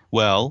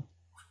 Well,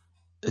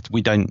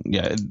 we don't,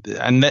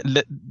 and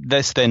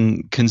let's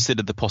then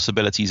consider the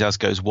possibilities as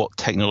goes what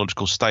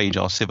technological stage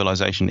our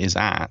civilization is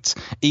at.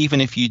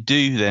 Even if you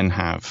do then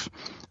have,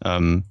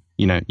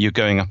 you're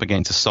going up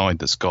against a side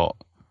that's got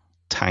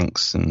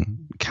tanks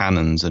and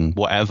cannons and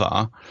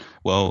whatever.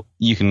 Well,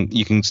 you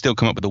can still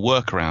come up with a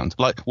workaround.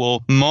 Like,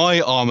 well,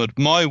 my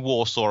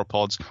war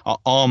sauropods are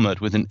armored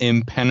with an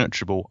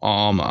impenetrable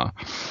armor,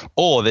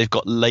 or they've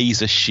got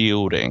laser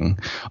shielding,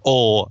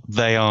 or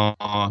they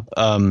are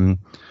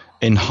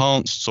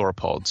enhanced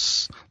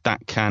sauropods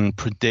that can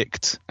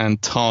predict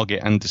and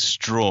target and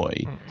destroy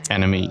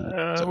enemy.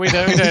 We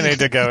don't need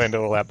to go into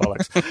all that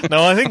bollocks.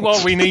 No, I think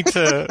what we need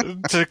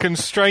to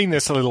constrain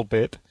this a little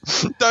bit.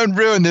 Don't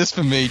ruin this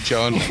for me,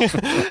 John.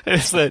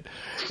 Is that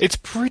it's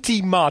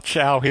pretty much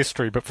our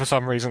history, but for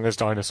some reason there's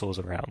dinosaurs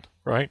around,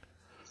 right?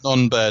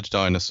 Non-bird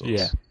dinosaurs.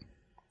 Yeah,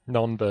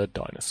 non-bird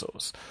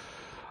dinosaurs.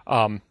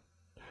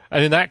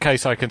 And in that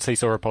case, I can see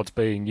sauropods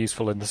being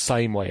useful in the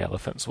same way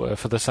elephants were,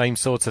 for the same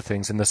sorts of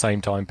things in the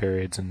same time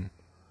periods and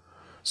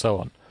so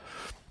on.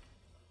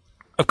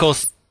 Of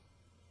course,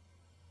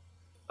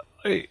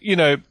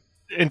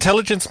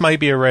 intelligence may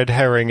be a red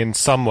herring in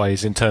some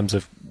ways in terms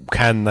of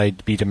can they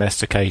be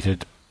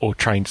domesticated or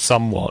trained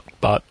somewhat,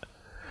 but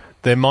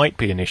there might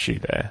be an issue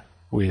there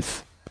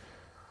with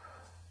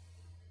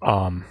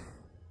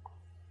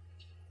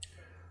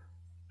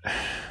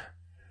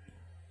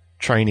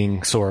training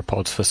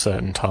sauropods for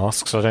certain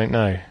tasks. I don't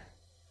know.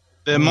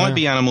 There might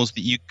be animals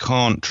that you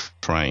can't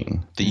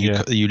train, that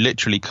you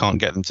literally can't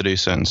get them to do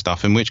certain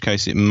stuff, in which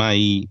case it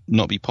may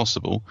not be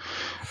possible.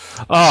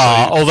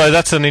 Although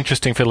that's an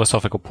interesting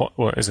philosophical point.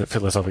 Or is it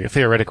philosophical?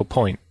 Theoretical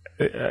point.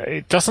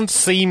 It doesn't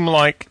seem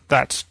like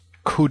that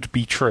could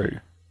be true.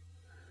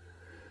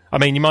 I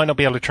mean, you might not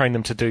be able to train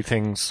them to do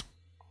things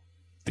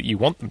that you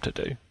want them to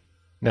do,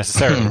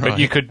 necessarily, right. But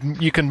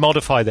you can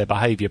modify their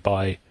behavior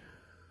by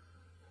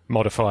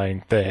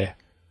modifying their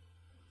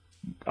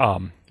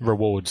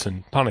rewards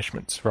and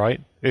punishments, right?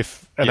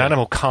 If an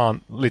animal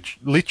can't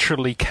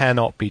literally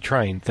cannot be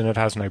trained, then it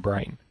has no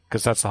brain,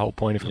 because that's the whole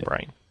point of a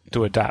brain,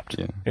 to adapt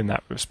in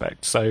that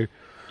respect. So,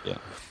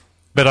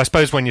 but I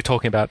suppose when you're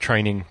talking about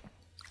training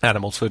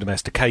animals for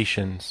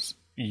domestications,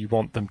 you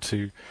want them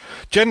to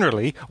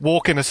generally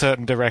walk in a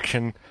certain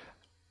direction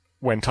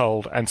when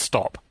told and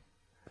stop.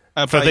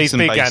 For these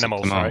big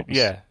animals, commands.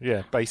 Right?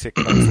 Yeah, basic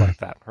things like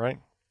that, right?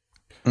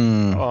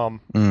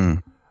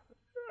 And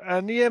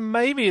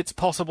maybe it's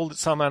possible that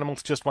some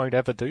animals just won't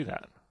ever do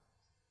that.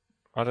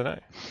 I don't know.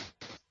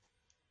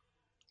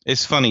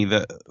 It's funny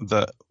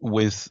that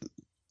with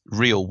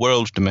real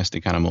world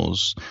domestic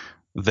animals,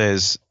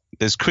 there's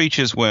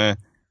creatures where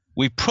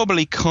we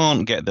probably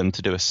can't get them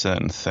to do a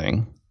certain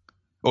thing,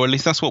 or at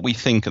least that's what we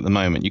think at the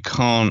moment. You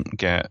can't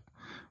get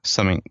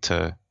something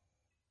to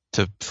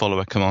follow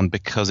a command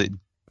because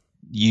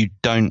you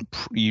don't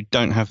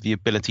have the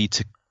ability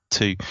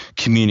to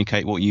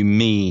communicate what you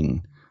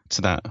mean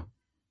to that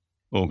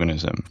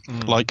organism.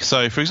 Like,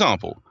 so for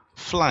example,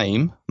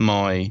 Flame,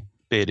 my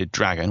bearded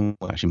dragon,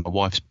 well, actually my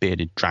wife's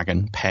bearded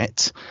dragon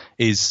pet,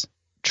 is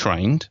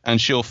trained, and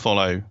she'll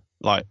follow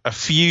like a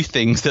few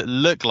things that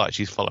look like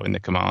she's following the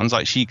commands.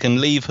 Like, she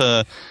can leave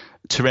her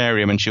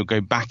terrarium and she'll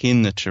go back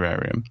in the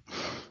terrarium,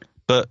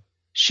 but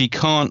she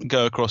can't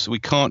go across. We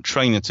can't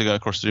train her to go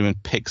across the room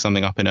and pick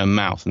something up in her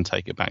mouth and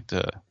take it back to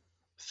her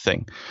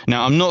thing.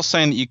 Now, I'm not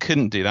saying that you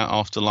couldn't do that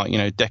after, like, you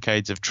know,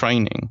 decades of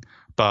training,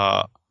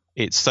 but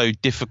it's so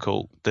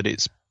difficult that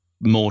it's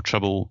more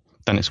trouble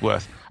than it's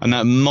worth. And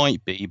that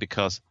might be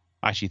because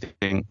I actually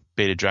think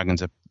bearded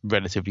dragons are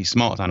relatively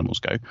smart as animals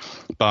go,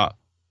 but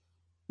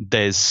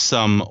there's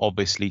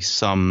obviously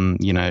some,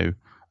 you know,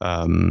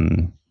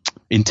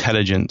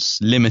 intelligence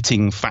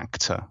limiting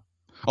factor.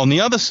 On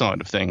the other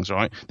side of things,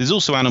 right, there's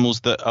also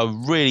animals that are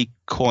really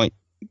quite,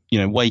 you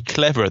know, way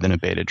cleverer than a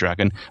bearded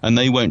dragon, and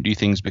they won't do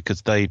things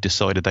because they've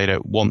decided they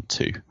don't want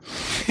to.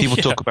 People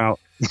talk about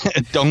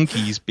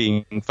donkeys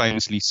being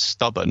famously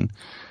stubborn,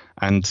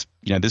 and,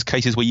 you know, there's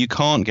cases where you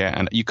can't get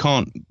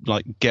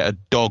a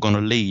dog on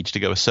a lead to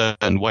go a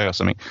certain way or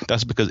something.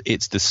 That's because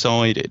it's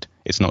decided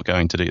it's not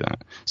going to do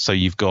that. So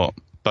you've got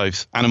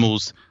both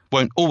animals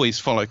won't always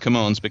follow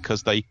commands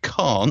because they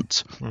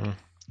can't,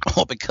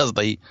 or because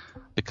they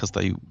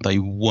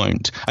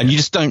won't, and you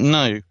just don't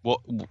know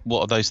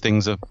what of those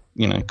things are,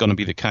 you know, going to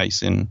be the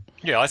case in.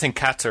 Yeah, I think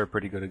cats are a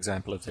pretty good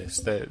example of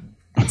this.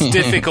 It's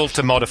difficult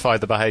to modify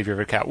the behaviour of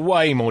a cat,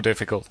 way more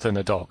difficult than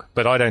a dog.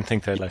 But I don't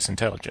think they're less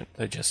intelligent.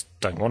 They just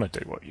don't want to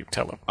do what you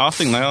tell them. I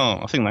think they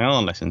are. I think they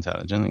are less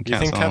intelligent. You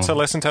think cats are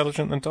less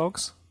intelligent than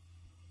dogs?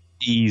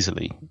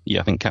 Easily, yeah.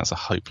 I think cats are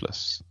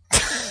hopeless.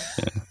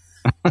 Yeah.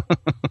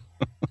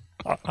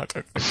 I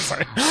don't think so.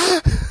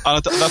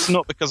 That's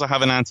not because I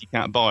have an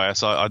anti-cat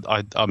bias.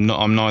 I'm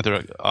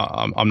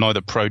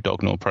neither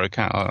pro-dog nor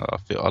pro-cat. I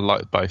feel I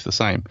like both the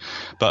same.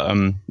 But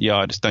yeah,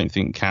 I just don't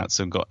think cats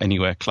have got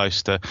anywhere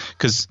close to,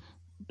 because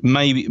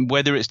maybe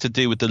whether it's to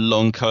do with the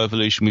long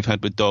co-evolution we've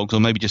had with dogs, or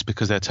maybe just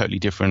because they're a totally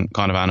different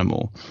kind of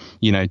animal.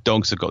 You know,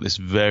 dogs have got this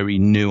very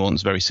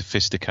nuanced, very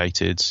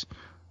sophisticated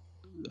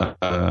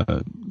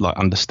like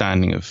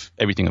understanding of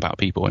everything about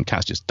people, and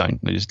cats just don't.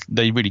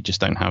 They really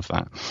just don't have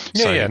that.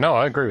 No,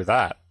 I agree with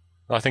that.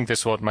 I think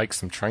that's what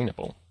makes them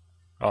trainable.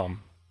 I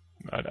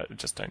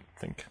just don't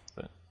think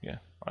that. Yeah,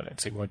 I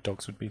don't see why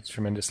dogs would be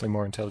tremendously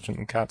more intelligent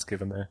than cats,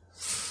 given their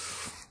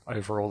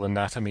overall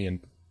anatomy and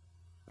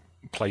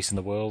place in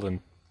the world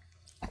and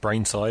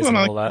brain size and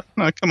all that.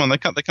 No, come on, they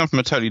come from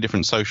a totally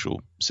different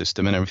social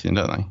system and everything,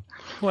 don't they?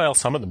 Well,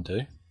 some of them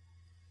do.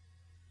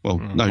 Well,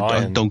 no,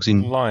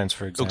 lions,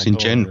 for example. Dogs in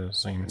general.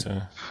 Seem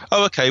to...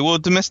 Oh, okay. Well,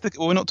 domestic.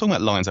 Well, we're not talking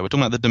about lions, though. We're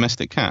talking about the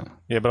domestic cat.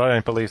 Yeah, but I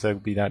don't believe they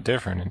would be that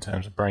different in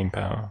terms of brain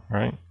power,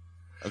 right?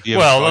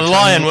 Well,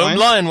 a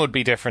lion would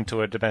be different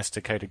to a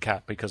domesticated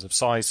cat because of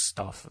size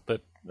stuff,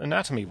 but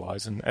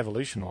anatomy-wise and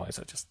evolution-wise,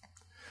 I just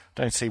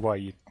don't see why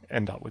you'd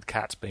end up with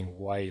cats being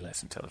way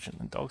less intelligent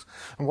than dogs.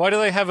 And why do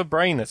they have a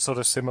brain that's sort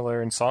of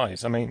similar in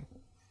size? I mean,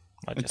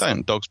 they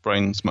don't. Dogs'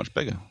 brains much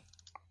bigger.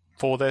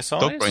 For their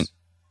size?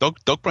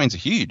 Dog brains are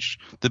huge.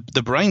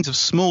 The brains of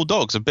small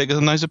dogs are bigger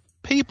than those of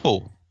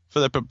people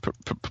for their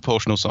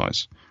proportional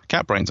size.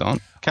 Cat brains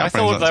aren't. I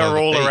thought they were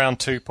all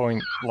around 2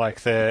 point,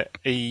 like their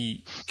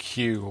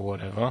EQ or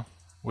whatever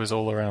was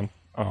all around.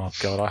 Oh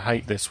god, I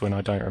hate this when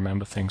I don't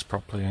remember things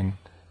properly and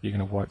you're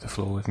going to wipe the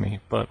floor with me.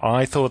 But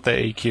I thought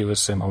their EQ was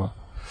similar.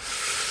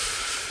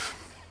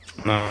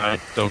 No,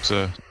 dogs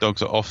are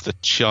off the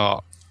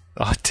chart.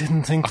 I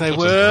didn't think they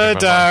were,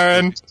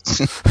 Darren.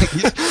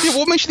 Yeah,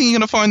 what makes you think you're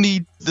going to find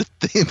the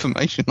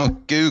information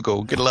on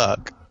Google? Good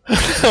luck.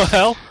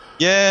 Well,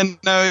 yeah,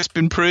 no, it's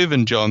been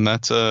proven, John,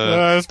 that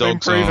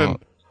dogs are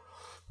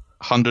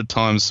 100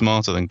 times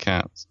smarter than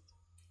cats.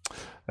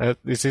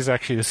 This is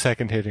actually the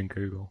second hit in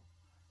Google.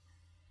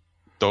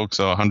 Dogs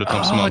are 100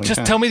 times smarter than cats.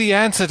 Just tell me the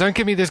answer. Don't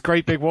give me this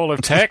great big wall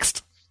of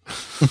text.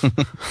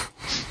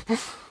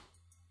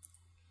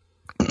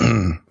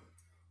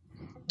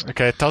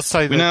 Okay, it does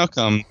say that... We now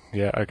come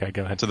go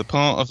ahead. to the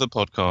part of the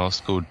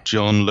podcast called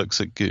John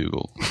Looks at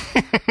Google.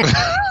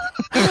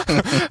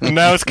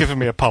 Now it's giving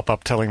me a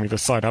pop-up telling me to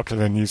sign up to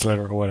their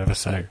newsletter or whatever,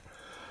 so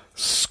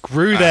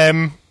screw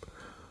them.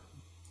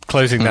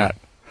 Closing that.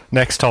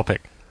 Next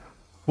topic.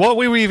 What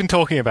were we even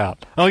talking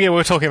about? Oh yeah, we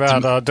were talking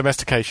about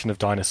domestication of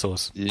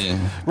dinosaurs.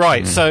 Yeah.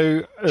 Right,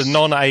 so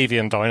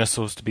non-avian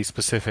dinosaurs to be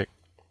specific.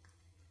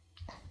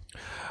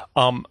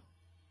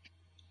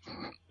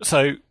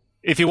 So...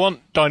 if you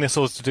want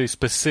dinosaurs to do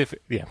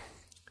specific... Yeah.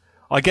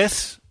 I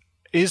guess,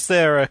 is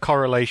there a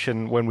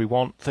correlation when we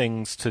want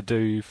things to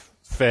do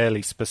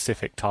fairly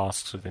specific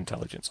tasks with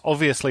intelligence?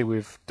 Obviously,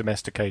 we've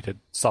domesticated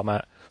some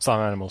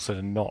animals that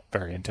are not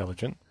very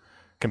intelligent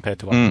compared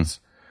to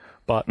others.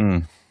 But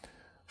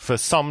for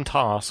some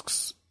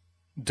tasks,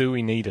 do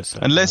we need a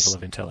certain level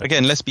of intelligence?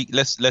 Again, let's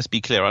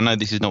be clear. I know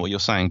this is not what you're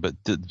saying, but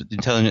the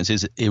intelligence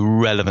is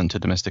irrelevant to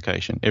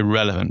domestication.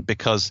 Irrelevant,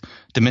 because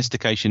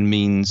domestication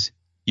means...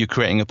 you're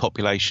creating a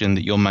population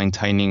that you're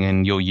maintaining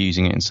and you're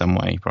using it in some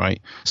way, right?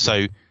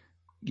 So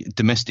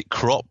domestic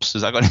crops.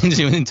 Has that got anything to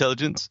do with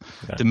intelligence?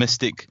 No.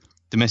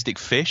 Domestic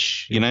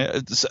fish,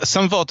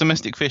 some of our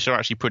domestic fish are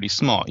actually pretty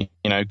smart.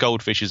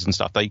 Goldfishes and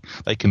stuff, they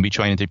can be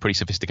trained to do pretty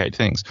sophisticated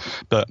things.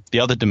 But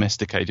the other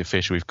domesticated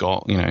fish we've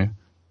got,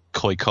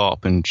 koi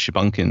carp and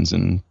shibunkins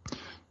and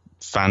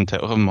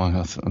fantail. Oh my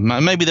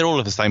God, maybe they're all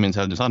of the same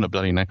intelligence. I don't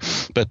bloody know.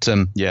 But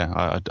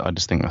I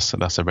just think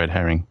that's a red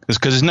herring.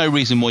 Because there's no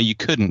reason why you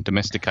couldn't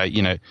domesticate,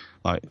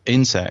 like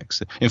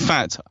insects. In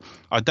fact,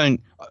 I've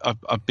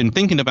been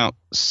thinking about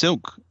the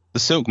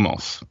silk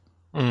moth,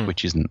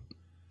 which isn't.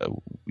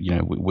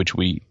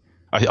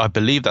 I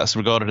believe that's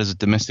regarded as a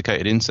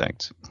domesticated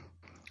insect.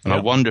 And I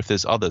wonder if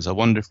there's others. I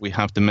wonder if we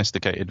have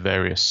domesticated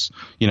various,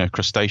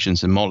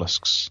 crustaceans and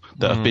mollusks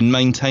that have been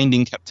maintained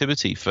in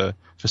captivity for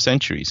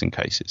centuries in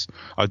cases.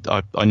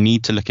 I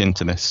need to look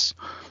into this.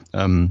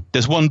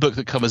 There's one book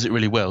that covers it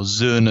really well,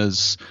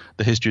 Zerner's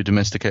The History of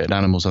Domesticated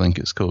Animals, I think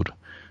it's called,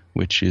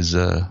 which is...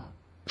 No,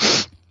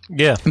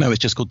 it's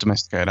just called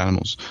Domesticated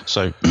Animals.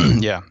 So,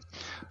 yeah.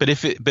 But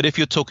if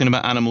you're talking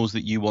about animals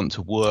that you want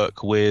to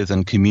work with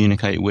and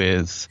communicate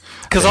with,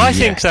 because I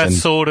think that's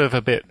sort of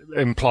a bit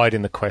implied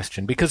in the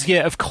question. Because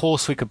of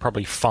course we could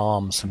probably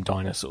farm some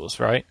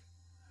dinosaurs, right?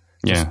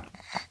 Just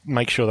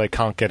make sure they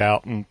can't get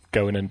out and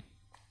go in and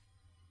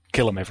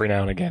kill them every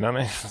now and again. I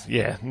mean,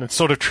 it's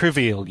sort of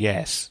trivial,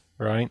 yes,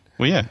 right?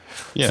 Well, yeah.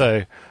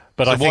 So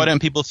why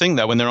don't people think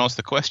that when they're asked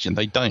the question?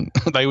 They don't.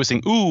 They always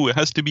think, "Ooh, it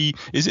has to be.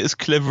 Is it as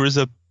clever as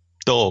a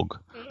dog?"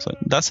 So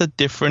that's a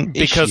different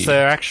issue. Because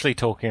they're actually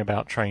talking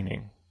about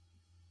training.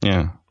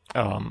 Yeah.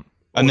 And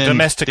then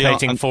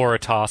domesticating for a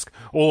task,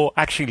 or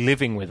actually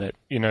living with it.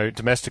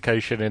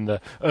 Domestication in the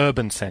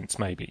urban sense,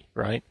 maybe,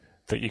 right?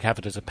 That you have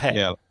it as a pet.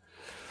 Yeah.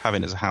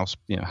 Having it as a house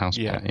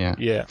pet.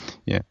 Yeah.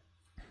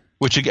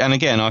 Which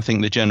again, I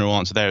think the general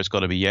answer there has got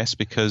to be yes,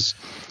 because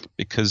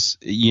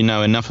you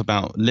know enough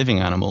about living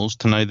animals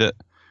to know that.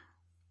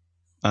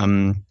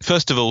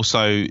 First of all,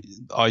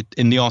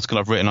 in the article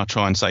I've written, I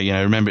try and say,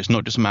 remember, it's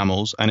not just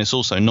mammals, and it's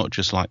also not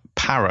just like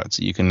parrots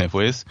that you can live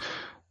with.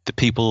 There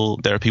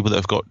are people that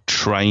have got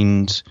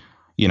trained,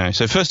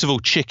 So first of all,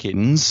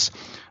 chickens.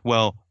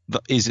 Well,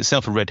 that is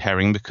itself a red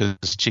herring,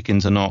 because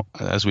chickens are not,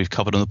 as we've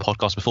covered on the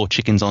podcast before,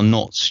 chickens are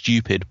not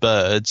stupid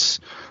birds,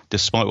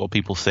 despite what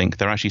people think.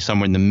 They're actually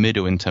somewhere in the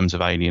middle in terms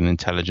of alien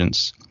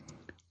intelligence.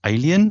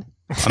 Alien?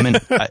 I mean,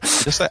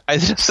 just say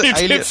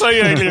alien.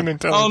 Say alien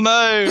intelligence. Oh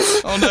no,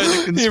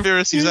 the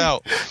conspiracy's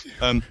out.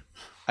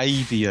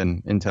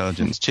 Avian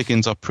intelligence.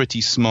 Chickens are pretty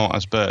smart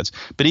as birds,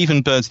 but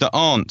even birds that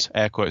aren't,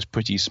 air quotes,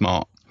 pretty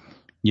smart,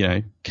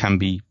 can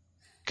be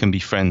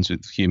friends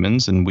with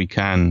humans, and we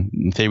can,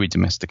 in theory,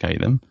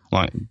 domesticate them.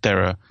 Like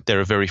there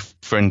are very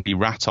friendly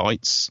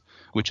ratites,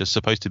 which are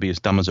supposed to be as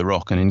dumb as a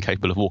rock and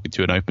incapable of walking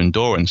through an open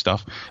door and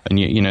stuff. And,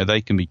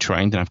 they can be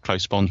trained and have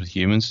close bonds with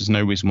humans. There's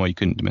no reason why you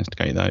couldn't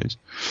domesticate those.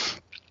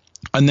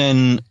 And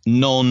then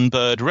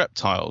non-bird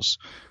reptiles.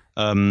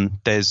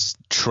 There's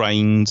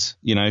trained,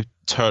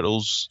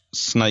 turtles,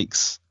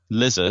 snakes,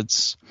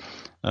 lizards.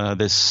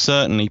 There's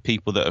certainly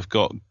people that have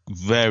got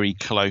very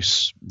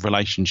close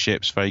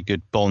relationships, very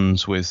good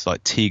bonds with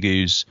like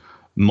tegus,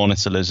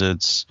 monitor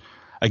lizards.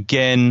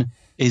 Again,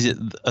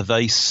 are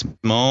they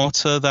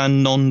smarter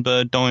than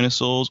non-bird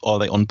dinosaurs? Are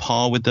they on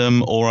par with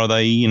them, or are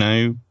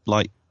they,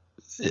 like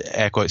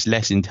air quotes,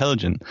 less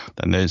intelligent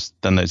than those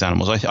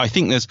animals? I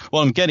think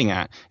what I'm getting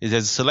at is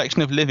there's a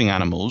selection of living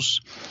animals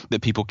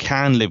that people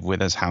can live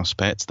with as house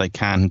pets. They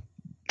can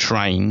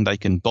train, they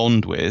can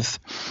bond with,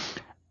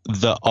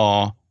 that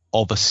are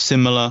of a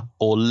similar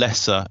or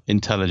lesser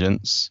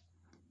intelligence,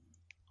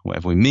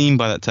 whatever we mean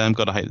by that term.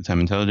 God, I hate the term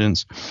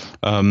intelligence.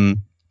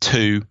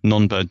 To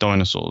non-bird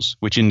dinosaurs,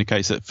 which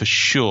indicates that for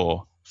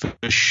sure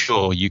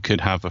you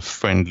could have a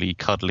friendly,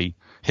 cuddly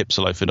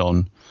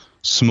Hypsilophodon,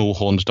 small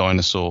horned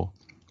dinosaur,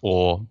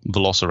 or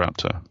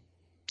Velociraptor.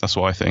 That's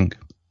what I think.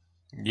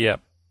 Yeah.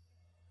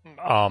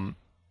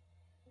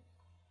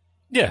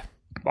 Yeah,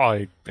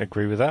 I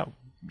agree with that.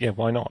 Yeah,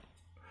 why not?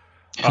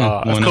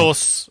 Of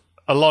course,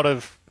 a lot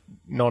of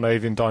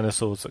non-avian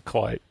dinosaurs are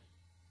quite,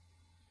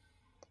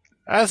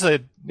 as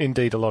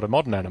indeed a lot of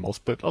modern animals,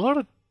 but a lot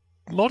of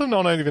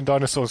non-avian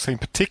dinosaurs seem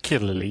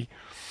particularly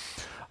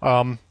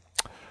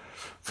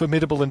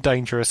formidable and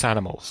dangerous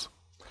animals.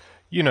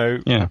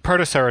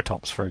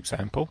 Protoceratops, for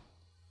example.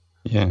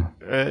 Yeah.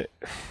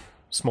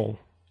 Small.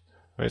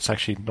 It's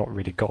actually not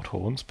really got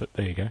horns, but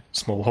there you go.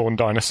 Small horn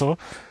dinosaur.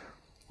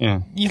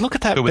 Yeah. You look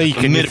at that beak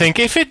and you think,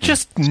 if it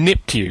just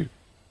nipped you,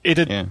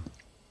 it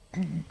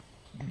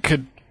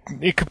could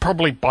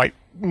probably bite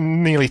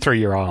nearly through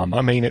your arm.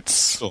 I mean,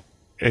 it's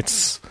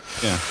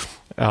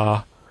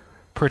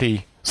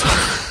pretty.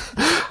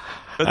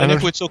 But then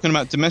if we're talking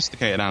about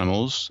domesticated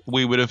animals,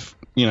 we would have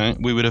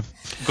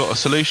got a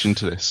solution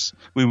to this.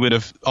 We would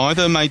have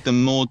either made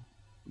them more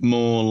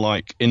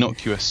like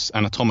innocuous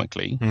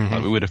anatomically,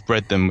 like we would have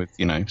bred them with,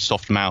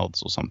 soft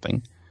mouths or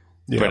something,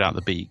 bred out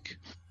the beak,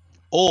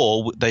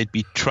 or they'd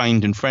be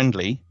trained and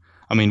friendly.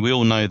 I mean, we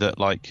all know that,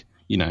 like,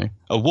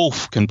 a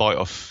wolf can bite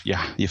off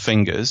your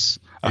fingers,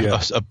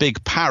 a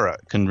big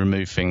parrot can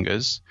remove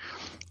fingers.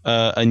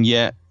 and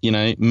yet,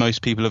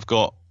 most people have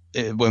got,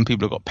 when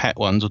people have got pet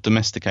ones or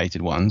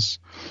domesticated ones,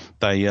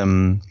 they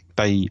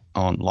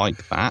aren't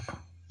like that.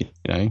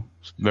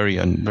 It's very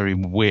very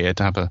weird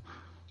to have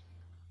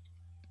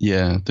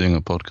doing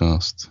a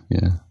podcast.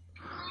 Yeah.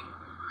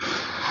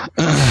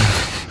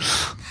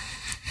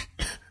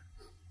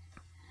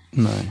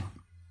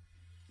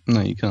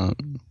 No, you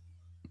can't.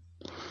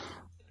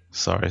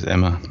 Sorry, it's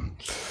Emma.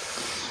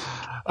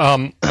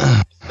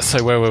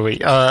 So where were we?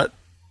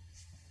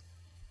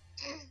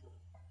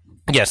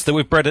 Yes, that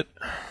we've bred it.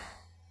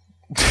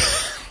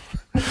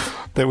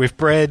 That we've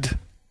bred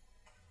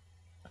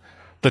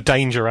the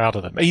danger out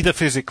of them, either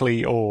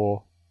physically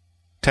or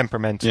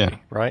temperamentally,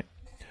 right?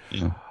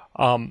 Yeah.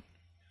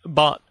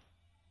 But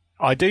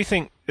I do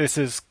think this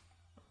is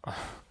a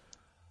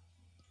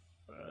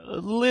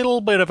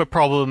little bit of a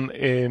problem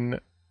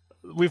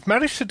we've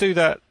managed to do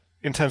that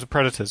in terms of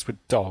predators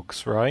with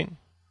dogs, right?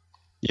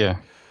 Yeah.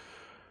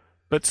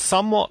 But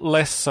somewhat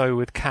less so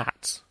with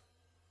cats.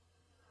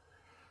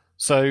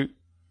 So,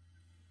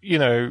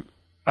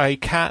 a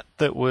cat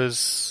that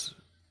was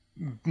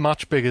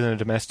much bigger than a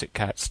domestic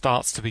cat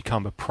starts to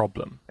become a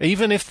problem.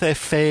 Even if they're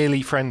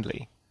fairly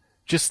friendly,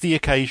 just the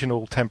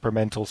occasional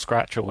temperamental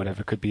scratch or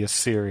whatever could be a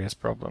serious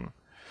problem.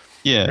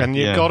 Yeah, and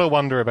you've got to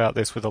wonder about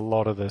this with a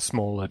lot of the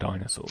smaller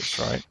dinosaurs,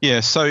 right? Yeah,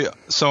 so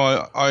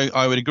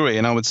I would agree,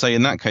 and I would say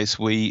in that case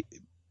we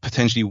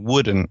potentially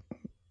wouldn't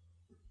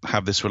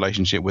have this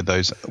relationship with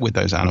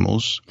those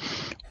animals,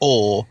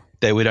 or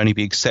there would only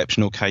be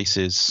exceptional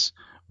cases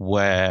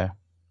where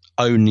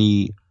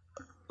only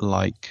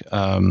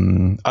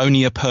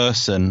a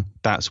person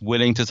that's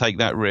willing to take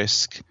that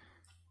risk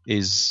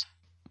is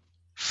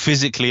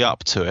physically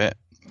up to it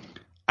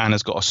and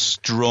has got a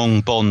strong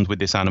bond with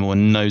this animal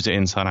and knows it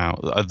inside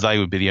out. They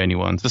would be the only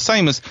ones. The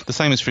same as,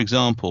 for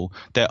example,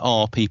 there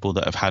are people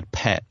that have had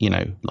pet,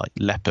 like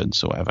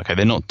leopards or whatever. Okay,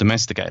 they're not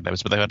domesticated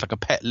leopards, but they've had like a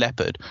pet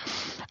leopard.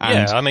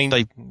 And I mean,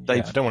 I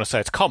don't want to say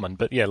it's common,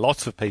 but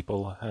lots of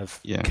people have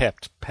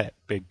kept pet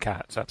big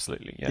cats.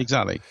 Absolutely, yeah,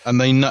 exactly.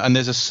 And they know, and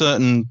there's a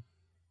certain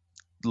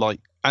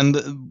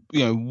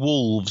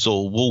wolves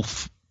or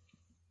wolf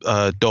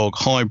dog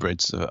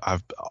hybrids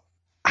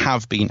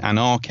have been and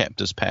are kept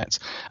as pets,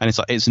 and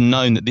it's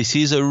known that this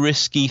is a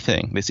risky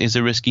thing.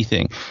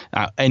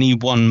 At any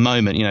one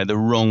moment, the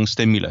wrong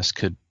stimulus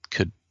could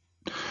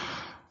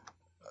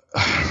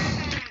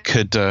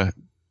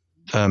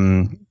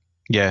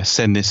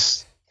send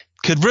this,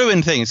 could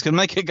ruin things, could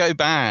make it go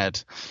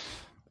bad.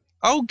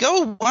 Oh,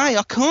 go away!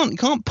 You can't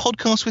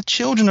podcast with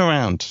children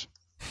around.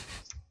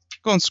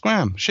 Go on,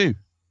 Scram, shoo.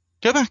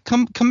 Go back.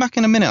 Come back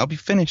in a minute. I'll be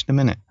finished in a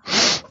minute.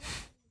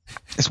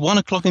 It's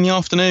 1:00 in the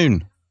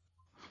afternoon.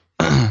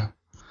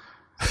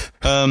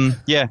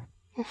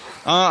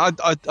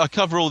 I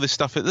cover all this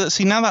stuff.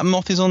 See, now that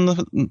moth is on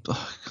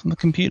the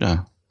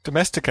computer.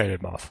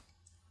 Domesticated moth.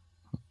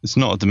 It's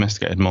not a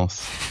domesticated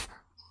moth.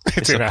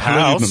 It's in a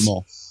house.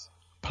 Moth.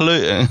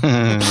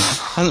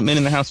 Hasn't been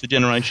in the house for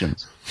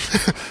generations.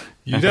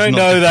 You don't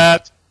know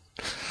that.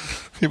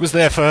 It was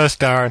there first,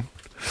 Darren.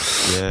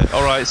 Yeah.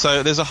 All right.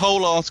 So there's a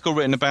whole article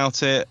written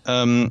about it.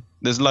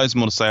 There's loads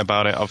more to say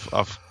about it.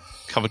 I've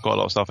covered quite a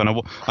lot of stuff, and I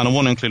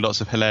want to include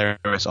lots of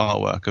hilarious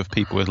artwork of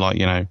people with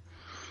like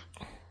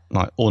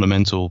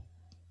ornamental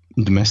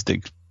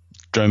domestic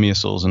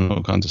dromaeosaurs and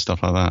all kinds of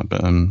stuff like that.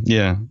 But I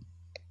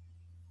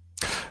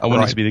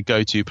want it to be the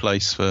go-to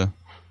place for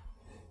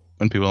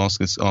when people ask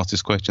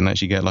this question. They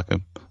actually get like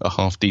a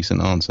half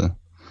decent answer.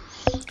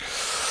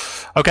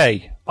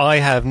 Okay, I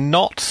have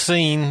not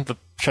seen The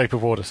Shape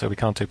of Water, so we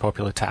can't do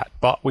Popular Tat,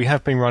 but we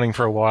have been running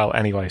for a while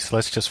anyway, so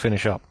let's just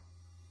finish up.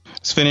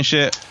 Let's finish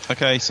it.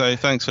 Okay, so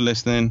thanks for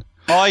listening.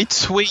 I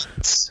tweet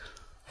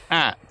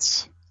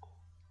at...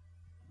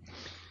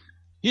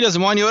 He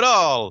doesn't mind you at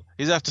all.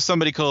 He's after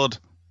somebody called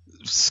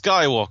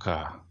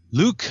Skywalker.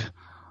 Luke?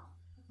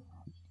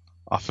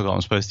 I forgot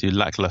I'm supposed to do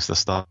lackluster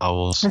Star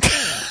Wars.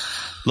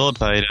 Lord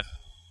Vader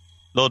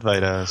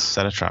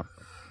set a trap.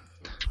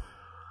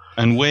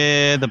 And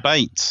we're the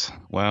bait.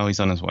 Well, he's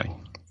on his way.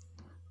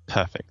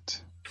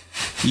 Perfect.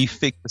 You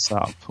fixed this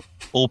up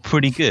all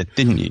pretty good,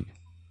 didn't you?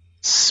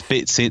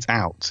 Spits it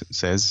out, it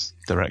says.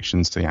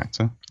 Directions to the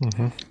actor.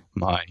 Mm-hmm.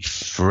 My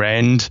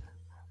friend.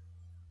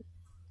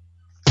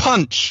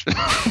 Punch!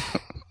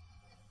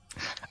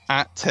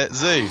 At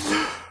Tetsu.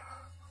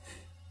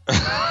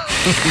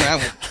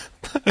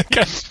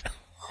 Okay.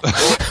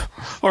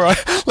 All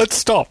right, let's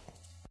stop.